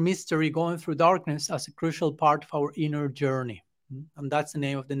 going through mystery, going through darkness as a crucial part of our inner journey. And that's the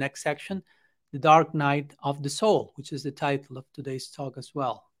name of the next section, The Dark Night of the Soul, which is the title of today's talk as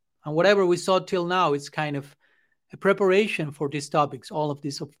well. And whatever we saw till now, it's kind of a preparation for these topics. All of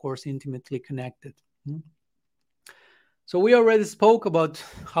this, of course, intimately connected. So we already spoke about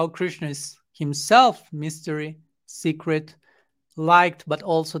how Krishna is himself mystery, secret, light, but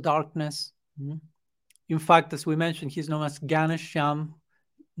also darkness. In fact, as we mentioned, he's known as Ganesham.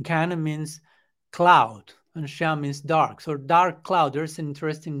 Gana means cloud, and Sham means dark. So dark cloud, there's an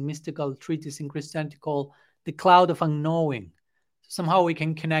interesting mystical treatise in Christianity called the cloud of unknowing. Somehow we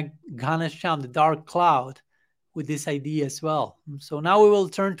can connect Ganesham, the dark cloud, with this idea as well. So now we will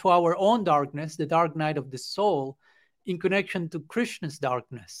turn to our own darkness, the dark night of the soul, in connection to Krishna's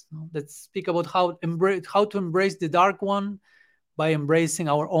darkness. Let's speak about how to embrace the dark one by embracing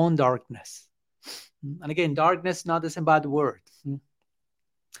our own darkness. And again, darkness not as a bad word.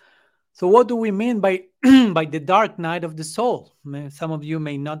 So what do we mean by by the dark night of the soul? Some of you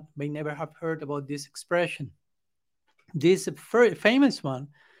may never have heard about this expression. This is a very famous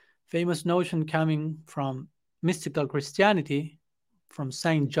famous notion coming from mystical Christianity, from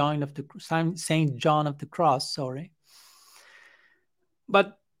Saint John of the Cross.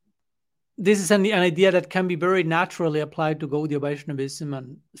 But this is an idea that can be very naturally applied to Gaudiya Vaishnavism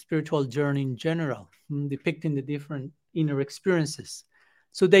and spiritual journey in general, depicting the different inner experiences.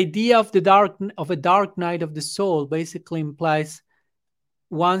 So the idea of a dark night of the soul basically implies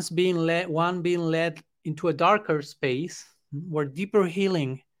one being led into a darker space where deeper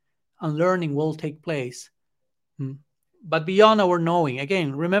healing and learning will take place, but beyond our knowing.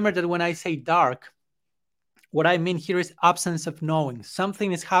 Again, remember that when I say dark, what I mean here is absence of knowing.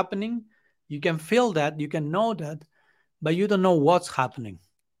 Something is happening, you can feel that, you can know that, but you don't know what's happening.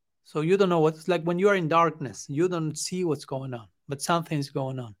 So you don't know what's like when you are in darkness, you don't see what's going on, but something's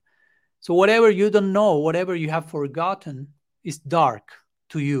going on. So whatever you don't know, whatever you have forgotten is dark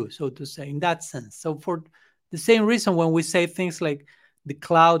to you, so to say, in that sense. So for the same reason, when we say things like the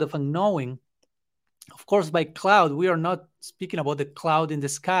cloud of unknowing, of course, by cloud, we are not speaking about the cloud in the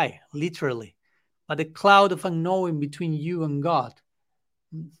sky, literally, but the cloud of unknowing between you and God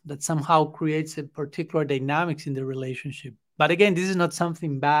that somehow creates a particular dynamics in the relationship. But again, this is not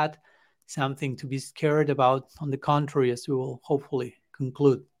something bad, something to be scared about. On the contrary, as we will hopefully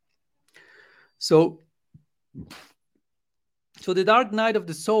conclude. So the dark night of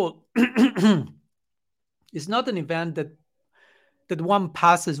the soul is not an event that one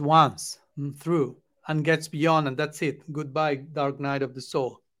passes once through and gets beyond, and that's it. Goodbye, dark night of the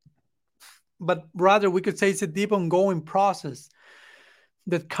soul. but rather we could say it's a deep ongoing process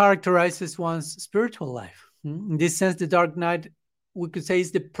that characterizes one's spiritual life. In this sense, the dark night, we could say,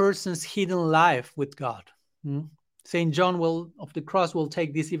 is the person's hidden life with God. Saint John will of the Cross will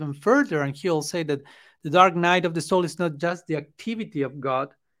take this even further, and he'll say that the dark night of the soul is not just the activity of God,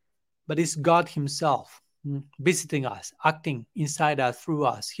 but it's God Himself visiting us, acting inside us, through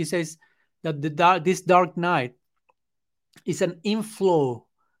us. He says that this dark night is an inflow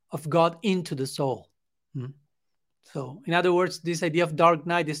of God into the soul. So, in other words, this idea of dark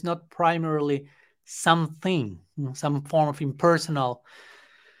night is not primarily something, some form of impersonal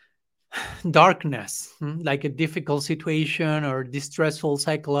darkness, like a difficult situation or distressful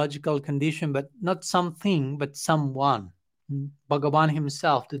psychological condition, but not something, but someone. Bhagavan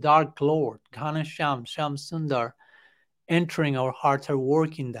himself, the Dark Lord, Ghanasham, Sham Sundar, entering our hearts are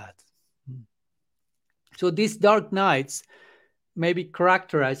working that. So these dark nights may be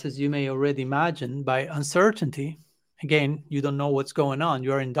characterized, as you may already imagine, by uncertainty. Again, you don't know what's going on.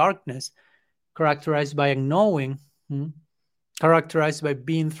 You are in darkness, characterized by unknowing, characterized by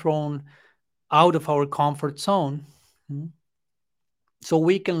being thrown out of our comfort zone. So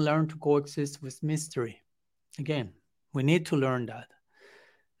we can learn to coexist with mystery. Again, we need to learn that.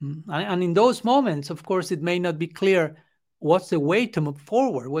 And in those moments, of course, it may not be clear what's the way to move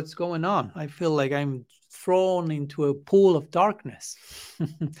forward, what's going on. I feel like I'm thrown into a pool of darkness.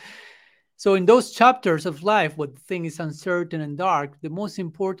 So in those chapters of life, what the thing is uncertain and dark, the most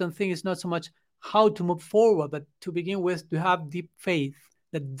important thing is not so much how to move forward, but to begin with, to have deep faith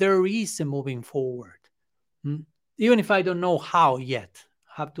that there is a moving forward. Even if I don't know how yet,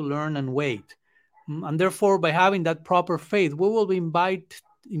 I have to learn and wait. And therefore, by having that proper faith, we will be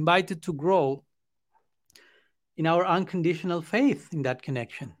invited to grow in our unconditional faith in that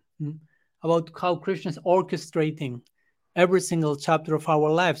connection, about how Krishna is orchestrating every single chapter of our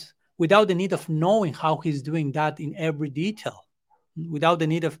lives without the need of knowing how he's doing that in every detail, without the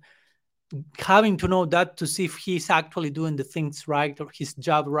need of having to know that to see if he's actually doing the things right or his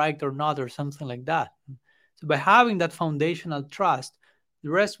job right or not or something like that. So by having that foundational trust, the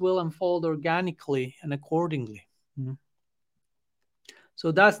rest will unfold organically and accordingly.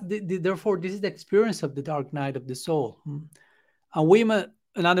 So that's therefore this is the experience of the dark night of the soul. And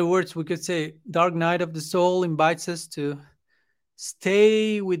in other words, we could say dark night of the soul invites us to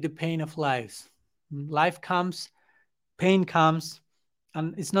stay with the pain of life. Life comes, pain comes,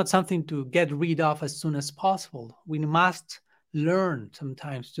 and it's not something to get rid of as soon as possible. We must learn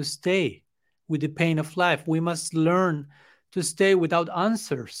sometimes to stay with the pain of life. We must learn to stay without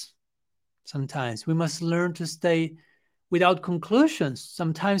answers. Sometimes we must learn to stay without conclusions.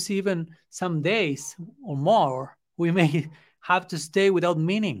 Sometimes even some days or more, we may have to stay without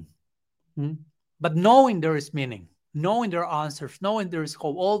meaning. But knowing there is meaning, knowing there are answers, knowing there is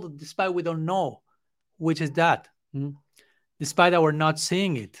hope, despite we don't know which is that, despite our not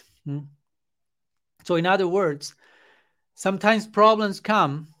seeing it. So in other words, sometimes problems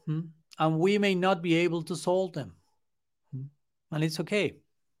come and we may not be able to solve them. And it's okay.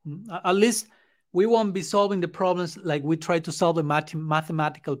 At least we won't be solving the problems like we try to solve a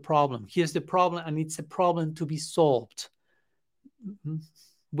mathematical problem. Here's the problem, and it's a problem to be solved.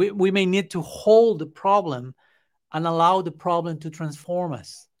 We may need to hold the problem and allow the problem to transform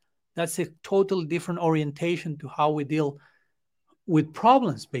us. That's a totally different orientation to how we deal with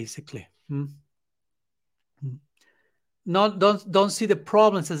problems, basically. Don't see the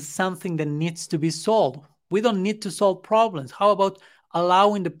problems as something that needs to be solved. We don't need to solve problems. How about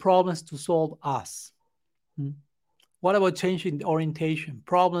allowing the problems to solve us? What about changing the orientation?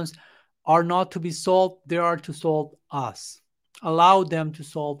 Problems are not to be solved, they are to solve us. Allow them to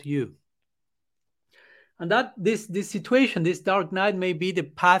solve you. And that this situation, this dark night, may be the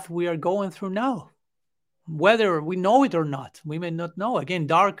path we are going through now. Whether we know it or not, we may not know. Again,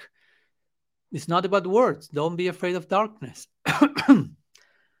 dark is not about words. Don't be afraid of darkness.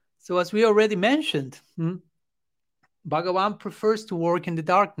 So as we already mentioned, Bhagavan prefers to work in the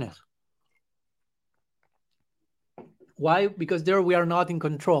darkness. Why? Because there we are not in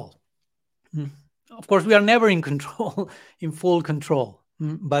control. Of course, we are never in control, in full control.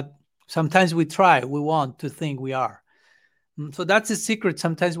 But sometimes we try, we want to think we are. So that's a secret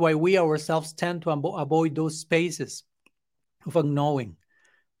sometimes why we ourselves tend to avoid those spaces of unknowing.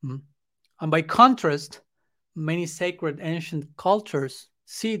 And by contrast, many sacred ancient cultures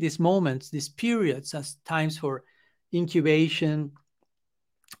see these moments, these periods, as times for incubation,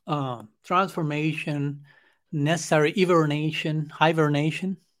 transformation, necessary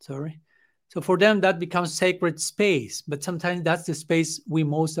hibernation. So for them, that becomes sacred space. But sometimes that's the space we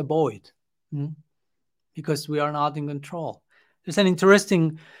most avoid because we are not in control. There's an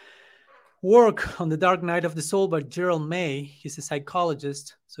interesting work on The Dark Night of the Soul by Gerald May. He's a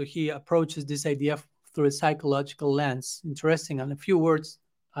psychologist, so he approaches this idea through a psychological lens. Interesting. And a few words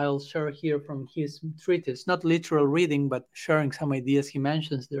I'll share here from his treatise, not literal reading, but sharing some ideas he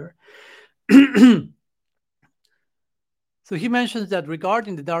mentions there. So he mentions that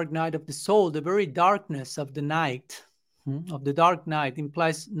regarding the dark night of the soul, the very darkness of the night, of the dark night,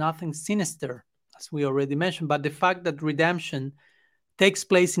 implies nothing sinister, as we already mentioned, but the fact that redemption takes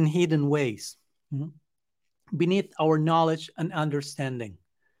place in hidden ways, beneath our knowledge and understanding.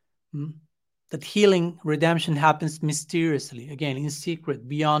 That healing, redemption happens mysteriously, again, in secret,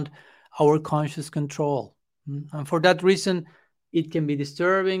 beyond our conscious control. And for that reason, it can be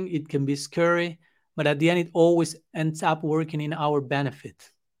disturbing, it can be scary, but at the end, it always ends up working in our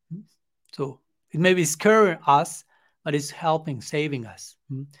benefit. So it may be scaring us, but it's helping, saving us.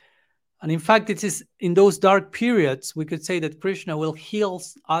 And in fact, it is in those dark periods, we could say that Krishna will heal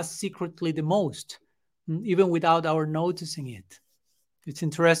us secretly the most, even without our noticing it. It's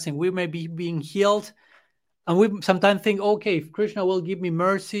interesting. We may be being healed, and we sometimes think, okay, if Krishna will give me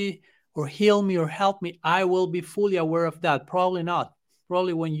mercy or heal me or help me, I will be fully aware of that. Probably not.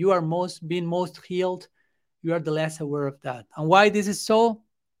 Probably when you are being most healed, you are the less aware of that. And why this is so?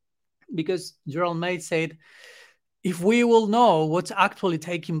 Because Gerald May said, if we will know what's actually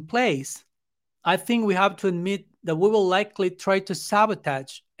taking place, I think we have to admit that we will likely try to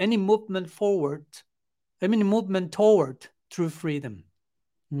sabotage any movement forward, any movement toward true freedom.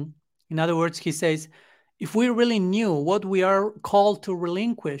 In other words, he says, if we really knew what we are called to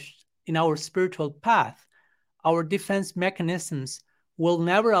relinquish in our spiritual path, our defense mechanisms will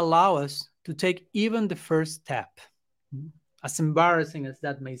never allow us to take even the first step. As embarrassing as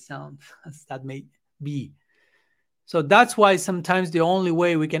that may sound, as that may be. So that's why sometimes the only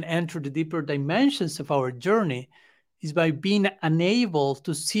way we can enter the deeper dimensions of our journey is by being unable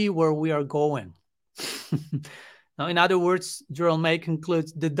to see where we are going. Now, in other words, Gerald May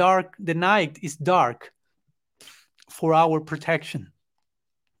concludes, the night is dark for our protection,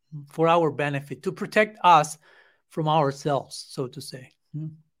 for our benefit, to protect us from ourselves, so to say.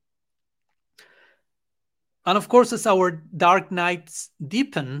 And of course, as our dark nights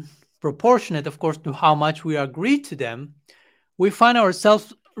deepen, proportionate, of course, to how much we agree to them, we find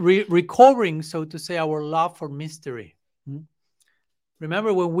ourselves recovering, so to say, our love for mystery.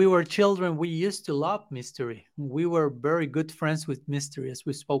 Remember when we were children, we used to love mystery. We were very good friends with mystery, as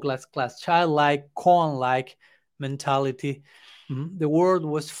we spoke last class. Childlike, corn-like mentality. The world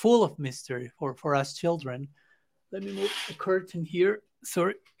was full of mystery for us children. Let me move the curtain here.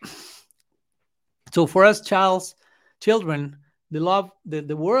 Sorry. So for us children,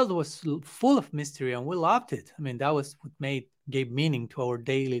 the world was full of mystery, and we loved it. I mean, that was what gave meaning to our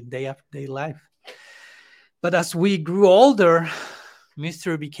day after day life. But as we grew older,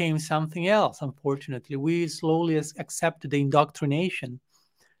 mystery became something else. Unfortunately, we slowly accepted the indoctrination,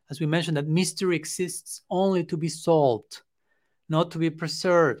 as we mentioned, that mystery exists only to be solved, not to be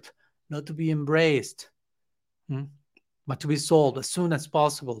preserved, not to be embraced, but to be solved as soon as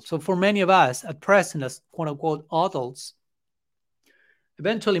possible. So for many of us at present, as quote-unquote adults,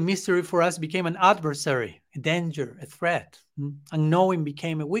 eventually mystery for us became an adversary, a danger, a threat. Unknowing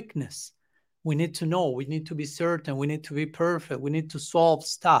became a weakness. We need to know, we need to be certain, we need to be perfect, we need to solve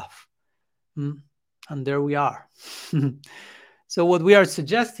stuff. And there we are. So what we are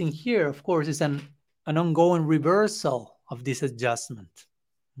suggesting here, of course, is an ongoing reversal of this adjustment.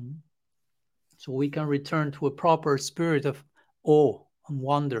 So we can return to a proper spirit of awe and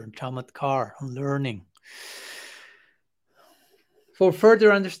wonder and chamatkar and learning. For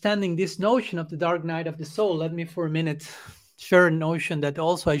further understanding this notion of the dark night of the soul, let me for a minute share a notion that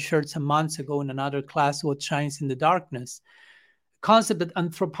also I shared some months ago in another class, What Shines in the Darkness, a concept that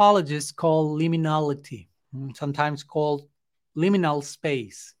anthropologists call liminality, sometimes called liminal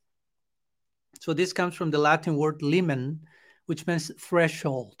space. So this comes from the Latin word limen, which means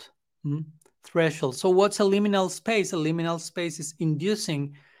threshold. Threshold. So what's a liminal space? A liminal space is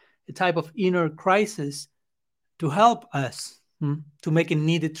inducing a type of inner crisis to help us to make a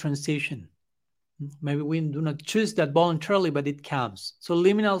needed transition. Maybe we do not choose that voluntarily, but it counts. So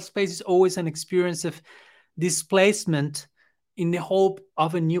liminal space is always an experience of displacement in the hope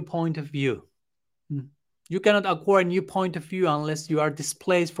of a new point of view. You cannot acquire a new point of view unless you are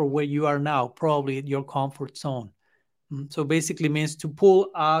displaced from where you are now, probably at your comfort zone. So basically means to pull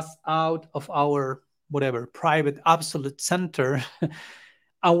us out of our whatever private absolute center,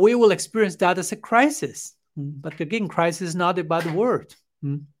 and we will experience that as a crisis. But again, crisis is not a bad word.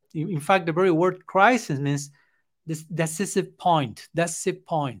 In fact, the very word crisis means this decisive point,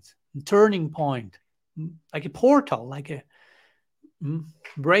 turning point, like a portal, like mm,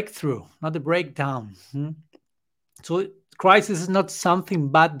 breakthrough, not a breakdown. So crisis is not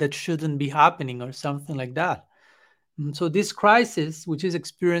something bad that shouldn't be happening or something like that. So this crisis, which is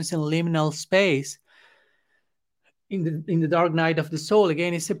experiencing liminal space in the dark night of the soul,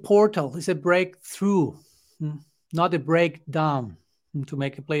 again, is a portal, it's a breakthrough, mm, not a breakdown, to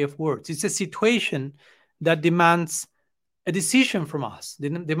make a play of words. It's a situation that demands a decision from us,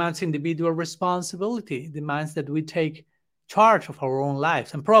 demands individual responsibility, demands that we take charge of our own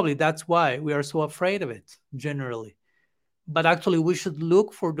lives. And probably that's why we are so afraid of it generally. But actually, we should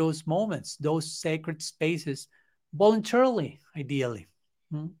look for those moments, those sacred spaces, voluntarily, ideally,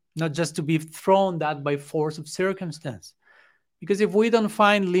 not just to be thrown that by force of circumstance. Because if we don't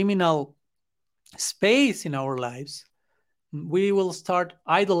find liminal space in our lives, we will start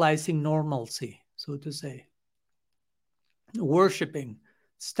idolizing normalcy, so to say, worshiping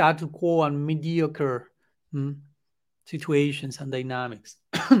status quo and mediocre situations and dynamics.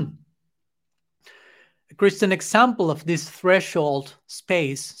 A Christian example of this threshold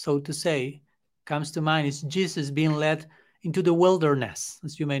space, so to say, comes to mind is Jesus being led into the wilderness,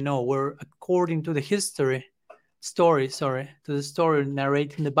 as you may know, where according to the to the story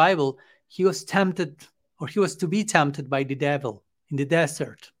narrated in the Bible, he was tempted, or he was to be tempted by the devil in the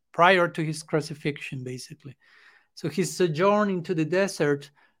desert prior to his crucifixion, basically. So his sojourn into the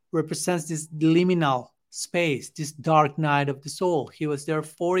desert represents this liminal space, this dark night of the soul. He was there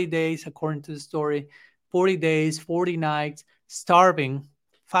 40 days, according to the story, 40 days, 40 nights, starving,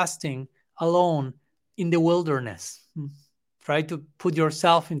 fasting, alone in the wilderness. Try to put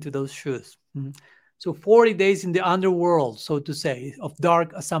yourself into those shoes. So 40 days in the underworld, so to say, of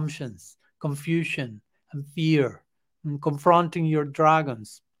dark assumptions, confusion, and fear, and confronting your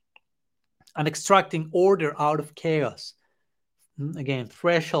dragons, and extracting order out of chaos. Again,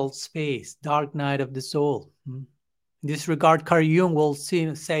 threshold space, dark night of the soul. In this regard, Carl Jung will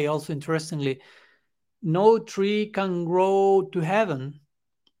say also interestingly, no tree can grow to heaven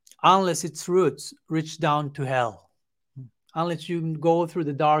unless its roots reach down to hell. Unless you go through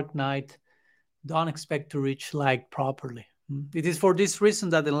the dark night, don't expect to reach light properly. It is for this reason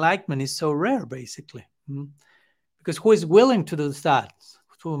that enlightenment is so rare, basically. Because who is willing to do that,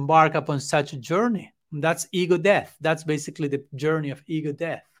 to embark upon such a journey? That's ego death. That's basically the journey of ego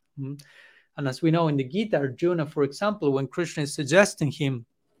death. And as we know in the Gita, Arjuna, for example, when Krishna is suggesting him,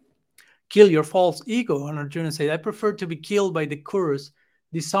 kill your false ego, and Arjuna said, I prefer to be killed by the Kurus,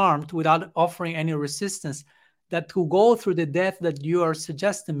 disarmed without offering any resistance, that to go through the death that you are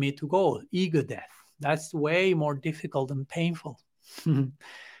suggesting me to go, ego death. That's way more difficult and painful. In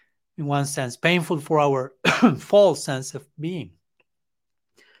one sense, painful for our false sense of being.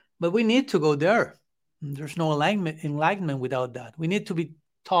 But we need to go there. There's no enlightenment without that. We need to be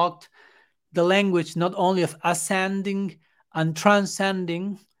taught the language not only of ascending and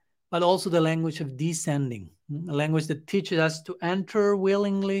transcending, but also the language of descending, a language that teaches us to enter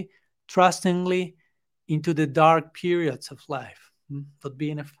willingly, trustingly into the dark periods of life, but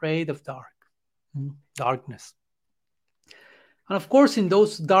being afraid of darkness. And of course, in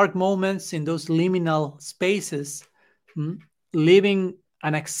those dark moments, in those liminal spaces, living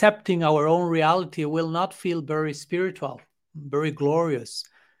and accepting our own reality will not feel very spiritual, very glorious,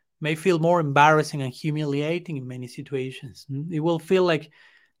 may feel more embarrassing and humiliating in many situations. It will feel like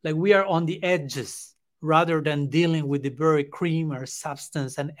we are on the edges rather than dealing with the very cream or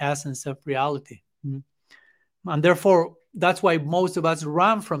substance and essence of reality. And therefore, that's why most of us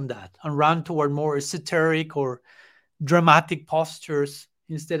run from that and run toward more esoteric or dramatic postures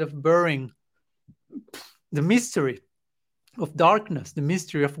instead of bearing the mystery of darkness, the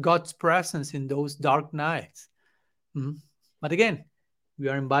mystery of God's presence in those dark nights. But again, we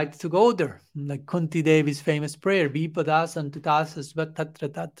are invited to go there, like Kunti Devi's famous prayer, Vipadas Antutasas Tatra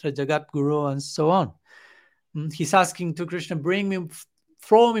Tatra Jagat Guru, and so on. He's asking to Krishna,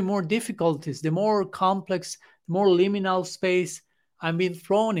 throw me more difficulties, the more complex, the more liminal space I'm being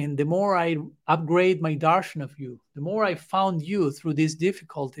thrown in, the more I upgrade my darshan of you, the more I found you through these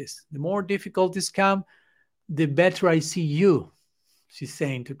difficulties. The more difficulties come, the better I see you, she's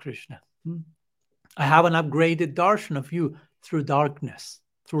saying to Krishna. I have an upgraded darshan of you through darkness,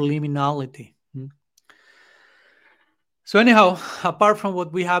 through liminality. So anyhow, apart from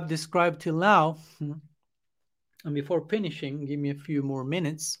what we have described till now, and before finishing, give me a few more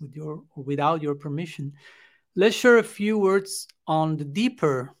minutes without your permission, let's share a few words on the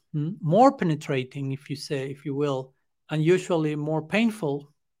deeper, more penetrating, if you will, and usually more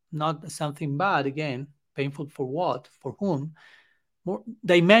painful, not something bad, again, painful for what, for whom, more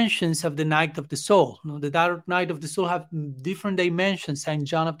dimensions of the night of the soul. The dark night of the soul have different dimensions. St.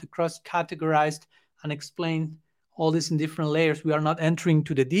 John of the Cross categorized and explained all this in different layers. We are not entering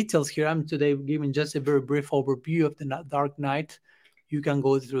to the details here. I'm today giving just a very brief overview of the Dark Knight. You can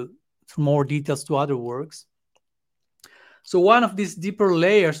go through more details to other works. So one of these deeper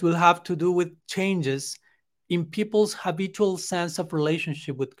layers will have to do with changes in people's habitual sense of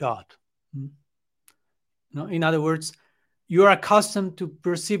relationship with God. In other words, you are accustomed to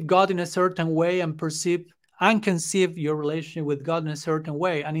perceive God in a certain way and perceive and conceive your relationship with God in a certain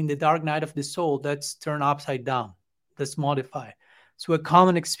way. And in the dark night of the soul, that's turned upside down. That's modified. So a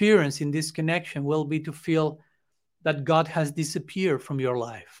common experience in this connection will be to feel that God has disappeared from your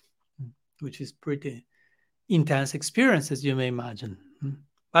life, which is pretty intense experience, as you may imagine.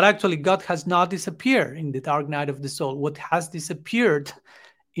 But actually, God has not disappeared in the dark night of the soul. What has disappeared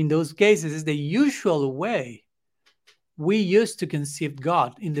in those cases is the usual way we used to conceive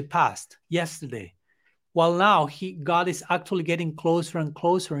God in the past, yesterday, while now God is actually getting closer and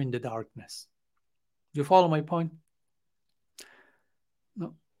closer in the darkness. Do you follow my point?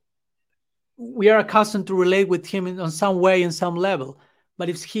 No. We are accustomed to relate with him in some way, in some level. But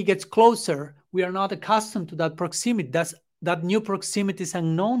if he gets closer, we are not accustomed to that proximity. That new proximity is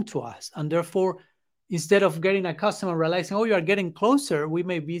unknown to us. And therefore, instead of getting accustomed and realizing, oh, you are getting closer, we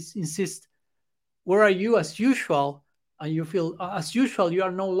may insist, where are you as usual? And you feel, as usual, you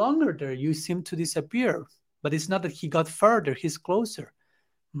are no longer there. You seem to disappear. But it's not that he got further, he's closer.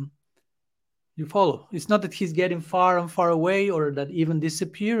 You follow? It's not that he's getting far and far away or that even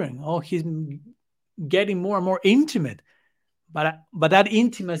disappearing. Oh, he's getting more and more intimate. But that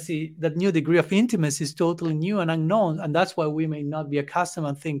intimacy, that new degree of intimacy is totally new and unknown. And that's why we may not be accustomed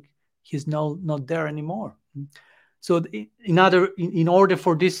and think he's not there anymore. So in order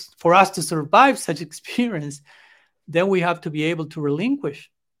for us to survive such experience, then we have to be able to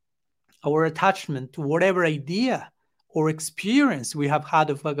relinquish our attachment to whatever idea or experience we have had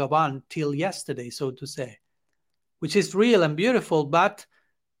of Bhagavan till yesterday, so to say, which is real and beautiful, but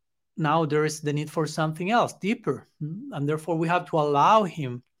now there is the need for something else, deeper. And therefore we have to allow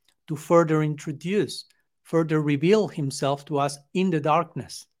him to further introduce, further reveal himself to us in the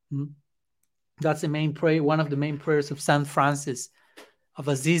darkness. That's the main prayer, one of the main prayers of Saint Francis of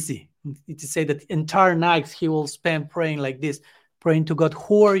Assisi. It is said that entire nights he will spend praying like this, praying to God,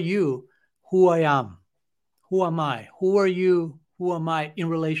 who are you, who I am? Who am I? Who are you? Who am I in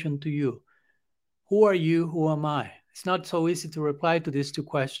relation to you? Who are you? Who am I? It's not so easy to reply to these two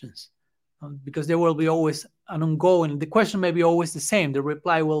questions because there will be always an ongoing, the question may be always the same. The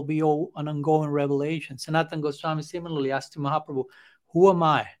reply will be an ongoing revelation. Sanatana Goswami similarly asked to Mahaprabhu, who am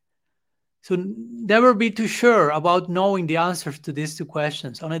I? So never be too sure about knowing the answers to these two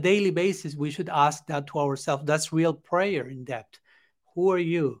questions. On a daily basis, we should ask that to ourselves. That's real prayer in depth. Who are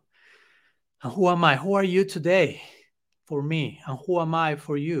you? And who am I? Who are you today for me? And who am I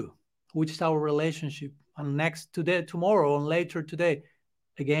for you? Which is our relationship? And next today, tomorrow, and later today,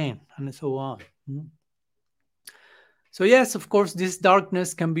 again, and so on. So yes, of course, this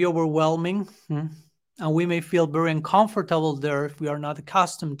darkness can be overwhelming, and we may feel very uncomfortable there if we are not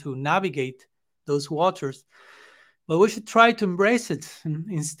accustomed to navigate those waters. But we should try to embrace it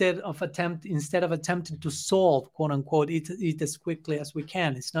instead of attempting to solve, quote unquote, it as quickly as we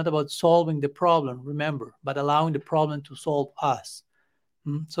can. It's not about solving the problem, remember, but allowing the problem to solve us.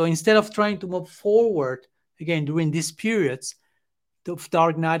 So instead of trying to move forward, again, during these periods of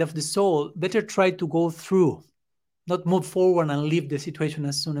dark night of the soul, better try to go through, not move forward and leave the situation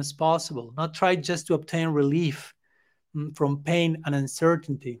as soon as possible, not try just to obtain relief from pain and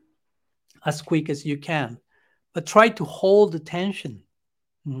uncertainty as quick as you can, but try to hold the tension,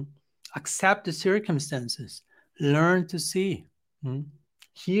 accept the circumstances, learn to see,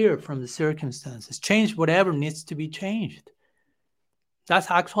 hear from the circumstances, change whatever needs to be changed.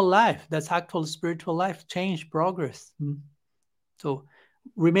 That's actual life. That's actual spiritual life, change, progress. So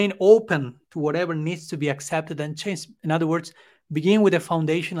remain open to whatever needs to be accepted and changed. In other words, begin with a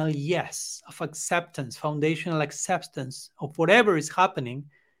foundational yes of acceptance, foundational acceptance of whatever is happening,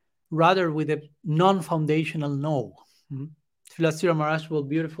 rather with a non-foundational no. Srila Maharaj will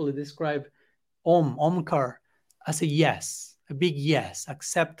beautifully describe Omkar, as a yes, a big yes,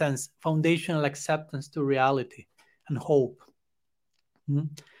 acceptance, foundational acceptance to reality and hope.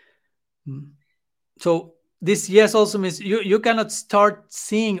 So this yes also means you cannot start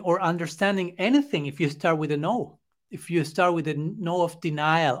seeing or understanding anything if you start with a no. If you start with a no of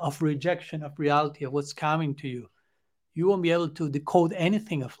denial, of rejection of reality, of what's coming to you, you won't be able to decode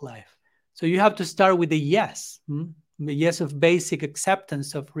anything of life. So you have to start with a yes, the yes of basic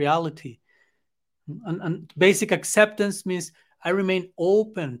acceptance of reality. And basic acceptance means I remain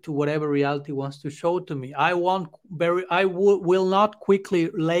open to whatever reality wants to show to me. I will not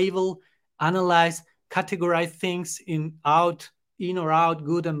quickly label, analyze, categorize things in or out,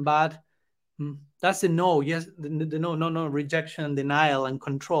 good and bad. That's the no. Yes, the no, no, no, rejection, denial, and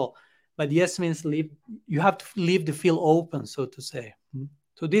control. But yes means leave. You have to leave the field open, so to say.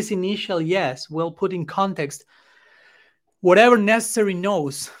 So this initial yes will put in context whatever necessary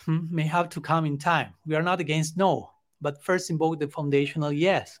no's may have to come in time. We are not against no, but first invoke the foundational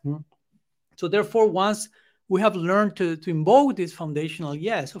yes. So therefore, once we have learned to invoke this foundational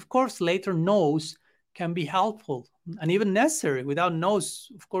yes, of course, later no's can be helpful and even necessary. Without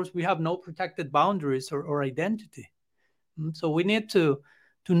no's, of course, we have no protected boundaries or identity. So we need to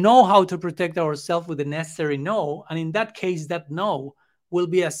know how to protect ourselves with the necessary no. And in that case, that no will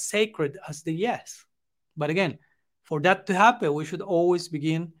be as sacred as the yes. But again, for that to happen, we should always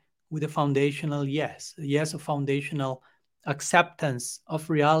begin with a foundational yes, a yes of foundational acceptance of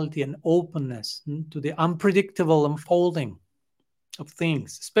reality and openness to the unpredictable unfolding of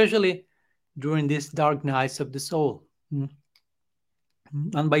things, especially during these dark nights of the soul.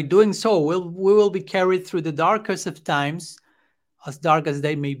 And by doing so, we will be carried through the darkest of times, as dark as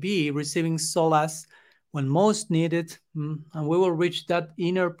they may be, receiving solace when most needed, and we will reach that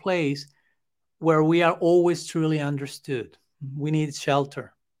inner place where we are always truly understood. We need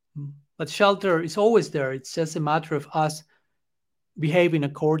shelter. But shelter is always there. It's just a matter of us behaving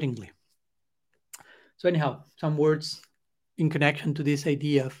accordingly. So anyhow, some words in connection to this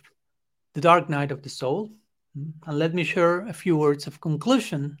idea of the dark night of the soul. And let me share a few words of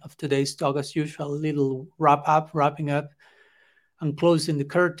conclusion of today's talk, as usual, a little wrapping up, and closing the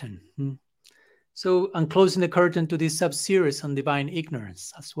curtain. So, and closing the curtain to this sub-series on divine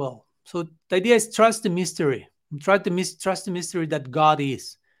ignorance as well. So the idea is trust the mystery. Trust the mystery that God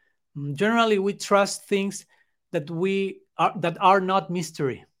is. Generally, we trust things that are not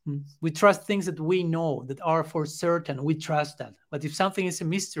mystery. We trust things that we know, that are for certain. We trust that. But if something is a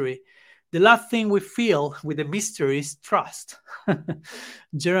mystery, the last thing we feel with the mystery is trust.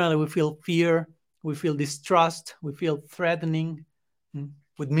 Generally, we feel fear, we feel distrust, we feel threatening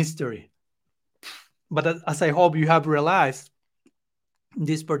with mystery. But as I hope you have realized, in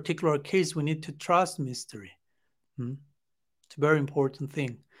this particular case, we need to trust mystery. It's a very important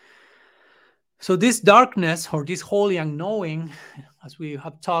thing. So this darkness, or this holy unknowing, as we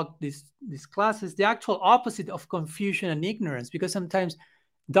have talked this class, is the actual opposite of confusion and ignorance, because sometimes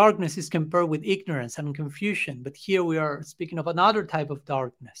darkness is compared with ignorance and confusion. But here we are speaking of another type of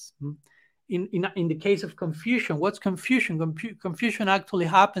darkness. In the case of confusion, what's confusion? Confusion actually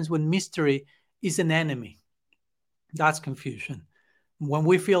happens when mystery is an enemy. That's confusion. When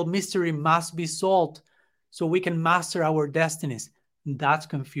we feel mystery must be solved so we can master our destinies, that's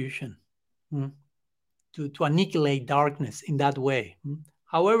confusion. To annihilate darkness in that way.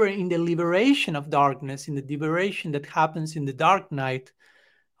 However, in the liberation of darkness, in the liberation that happens in the dark night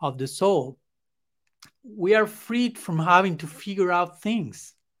of the soul, we are freed from having to figure out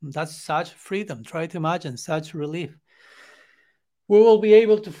things. That's such freedom. Try to imagine such relief. We will be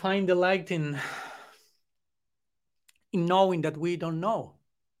able to find the light in knowing that we don't know.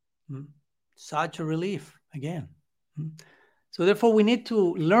 Such a relief again. So therefore, we need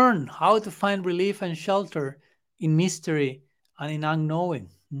to learn how to find relief and shelter in mystery and in unknowing.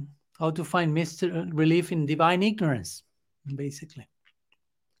 How to find relief in divine ignorance, basically.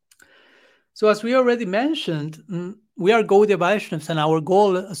 So as we already mentioned, we are Gaudiya Vaishnavas, and our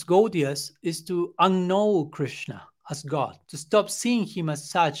goal as Gaudiyas is to unknow Krishna as God, to stop seeing him as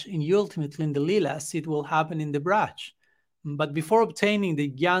such ultimately in the Leela, as it will happen in the Braj. But before obtaining the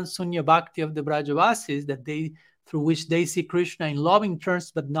Gyan Sunya Bhakti of the Brajavasis, through which they see Krishna in loving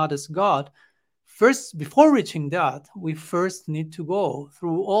terms but not as God, first, before reaching that, we first need to go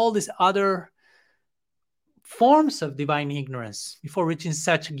through all these other forms of divine ignorance before reaching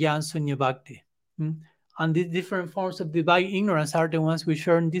such Gyan Sunya Bhakti. And the different forms of divine ignorance are the ones we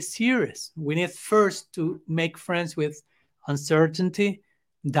share in this series. We need first to make friends with uncertainty,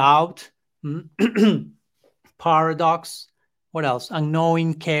 doubt, paradox, what else?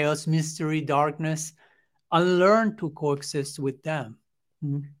 Unknowing, chaos, mystery, darkness, and learn to coexist with them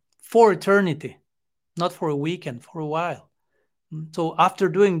for eternity, not for a weekend, for a while. So after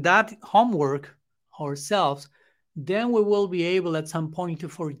doing that homework ourselves, then we will be able at some point to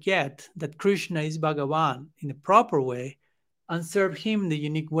forget that Krishna is Bhagavan in a proper way and serve him in the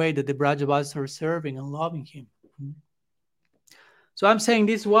unique way that the Brajavas are serving and loving him. So I'm saying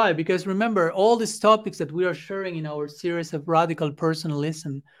this why? Because remember, all these topics that we are sharing in our series of radical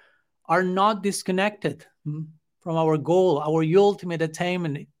personalism are not disconnected from our goal, our ultimate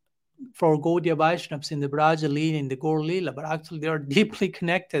attainment for Gaudiya Vaishnavas in the Braja Leela, in the Gaur Leela, but actually they are deeply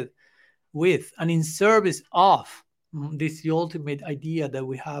connected with and in service of this ultimate idea that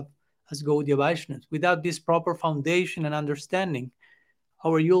we have as Gaudiya Vaishnavas. Without this proper foundation and understanding,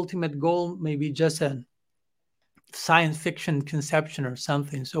 our ultimate goal may be just a science fiction conception or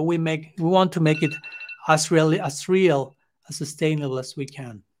something. So we want to make it as real, as sustainable as we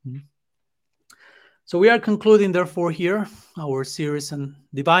can. So we are concluding, therefore, here our series on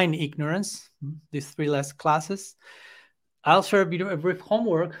divine ignorance, these 3 last classes. I'll share a brief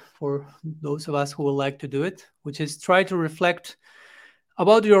homework for those of us who would like to do it, which is try to reflect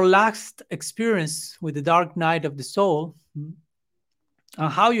about your last experience with the dark night of the soul,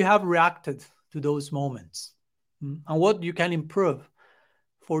 and how you have reacted to those moments, and what you can improve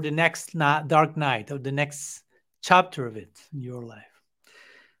for the next dark night or the next chapter of it in your life.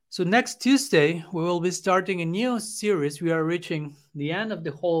 So next Tuesday, we will be starting a new series. We are reaching the end of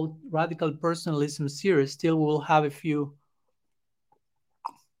the whole Radical Personalism series. Still, we will have a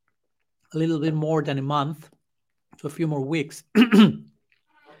little bit more than a month, so a few more weeks.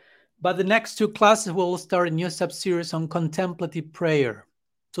 But the next 2 classes, we will start a new sub-series on contemplative prayer.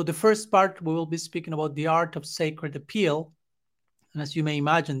 So the first part, we will be speaking about the art of sacred appeal. And as you may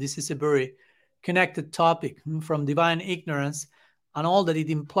imagine, this is a very connected topic from divine ignorance and all that it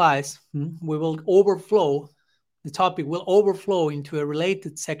implies. We will overflow, the topic will overflow into a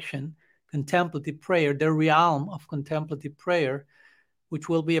related section, contemplative prayer, the realm of contemplative prayer, which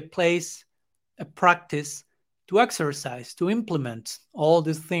will be a place, a practice to exercise, to implement all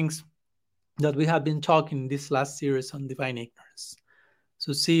these things that we have been talking in this last series on divine ignorance.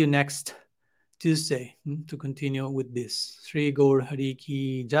 So see you next Tuesday to continue with this. Shri Gaur Hari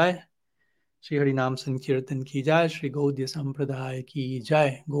Ki Jai. Shri Harinam Sankirtan Ki Jai. Shri Gaudiya Sampradaya Ki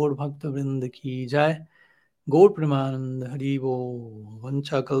Jai. Gaur Bhakta Vrinda Ki Jai. Gaur Pramananda Haribo.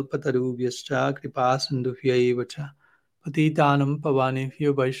 Vancha Kalpatarubhyascha Kripa Sindhubhyaivacha. Patitanam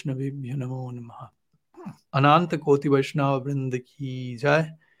Pavanebhyo Vaishnavibhyo Namo Namaha. Ananta Koti Vaishnava Vrinda Ki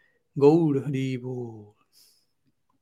Jai. Gaur Haribo.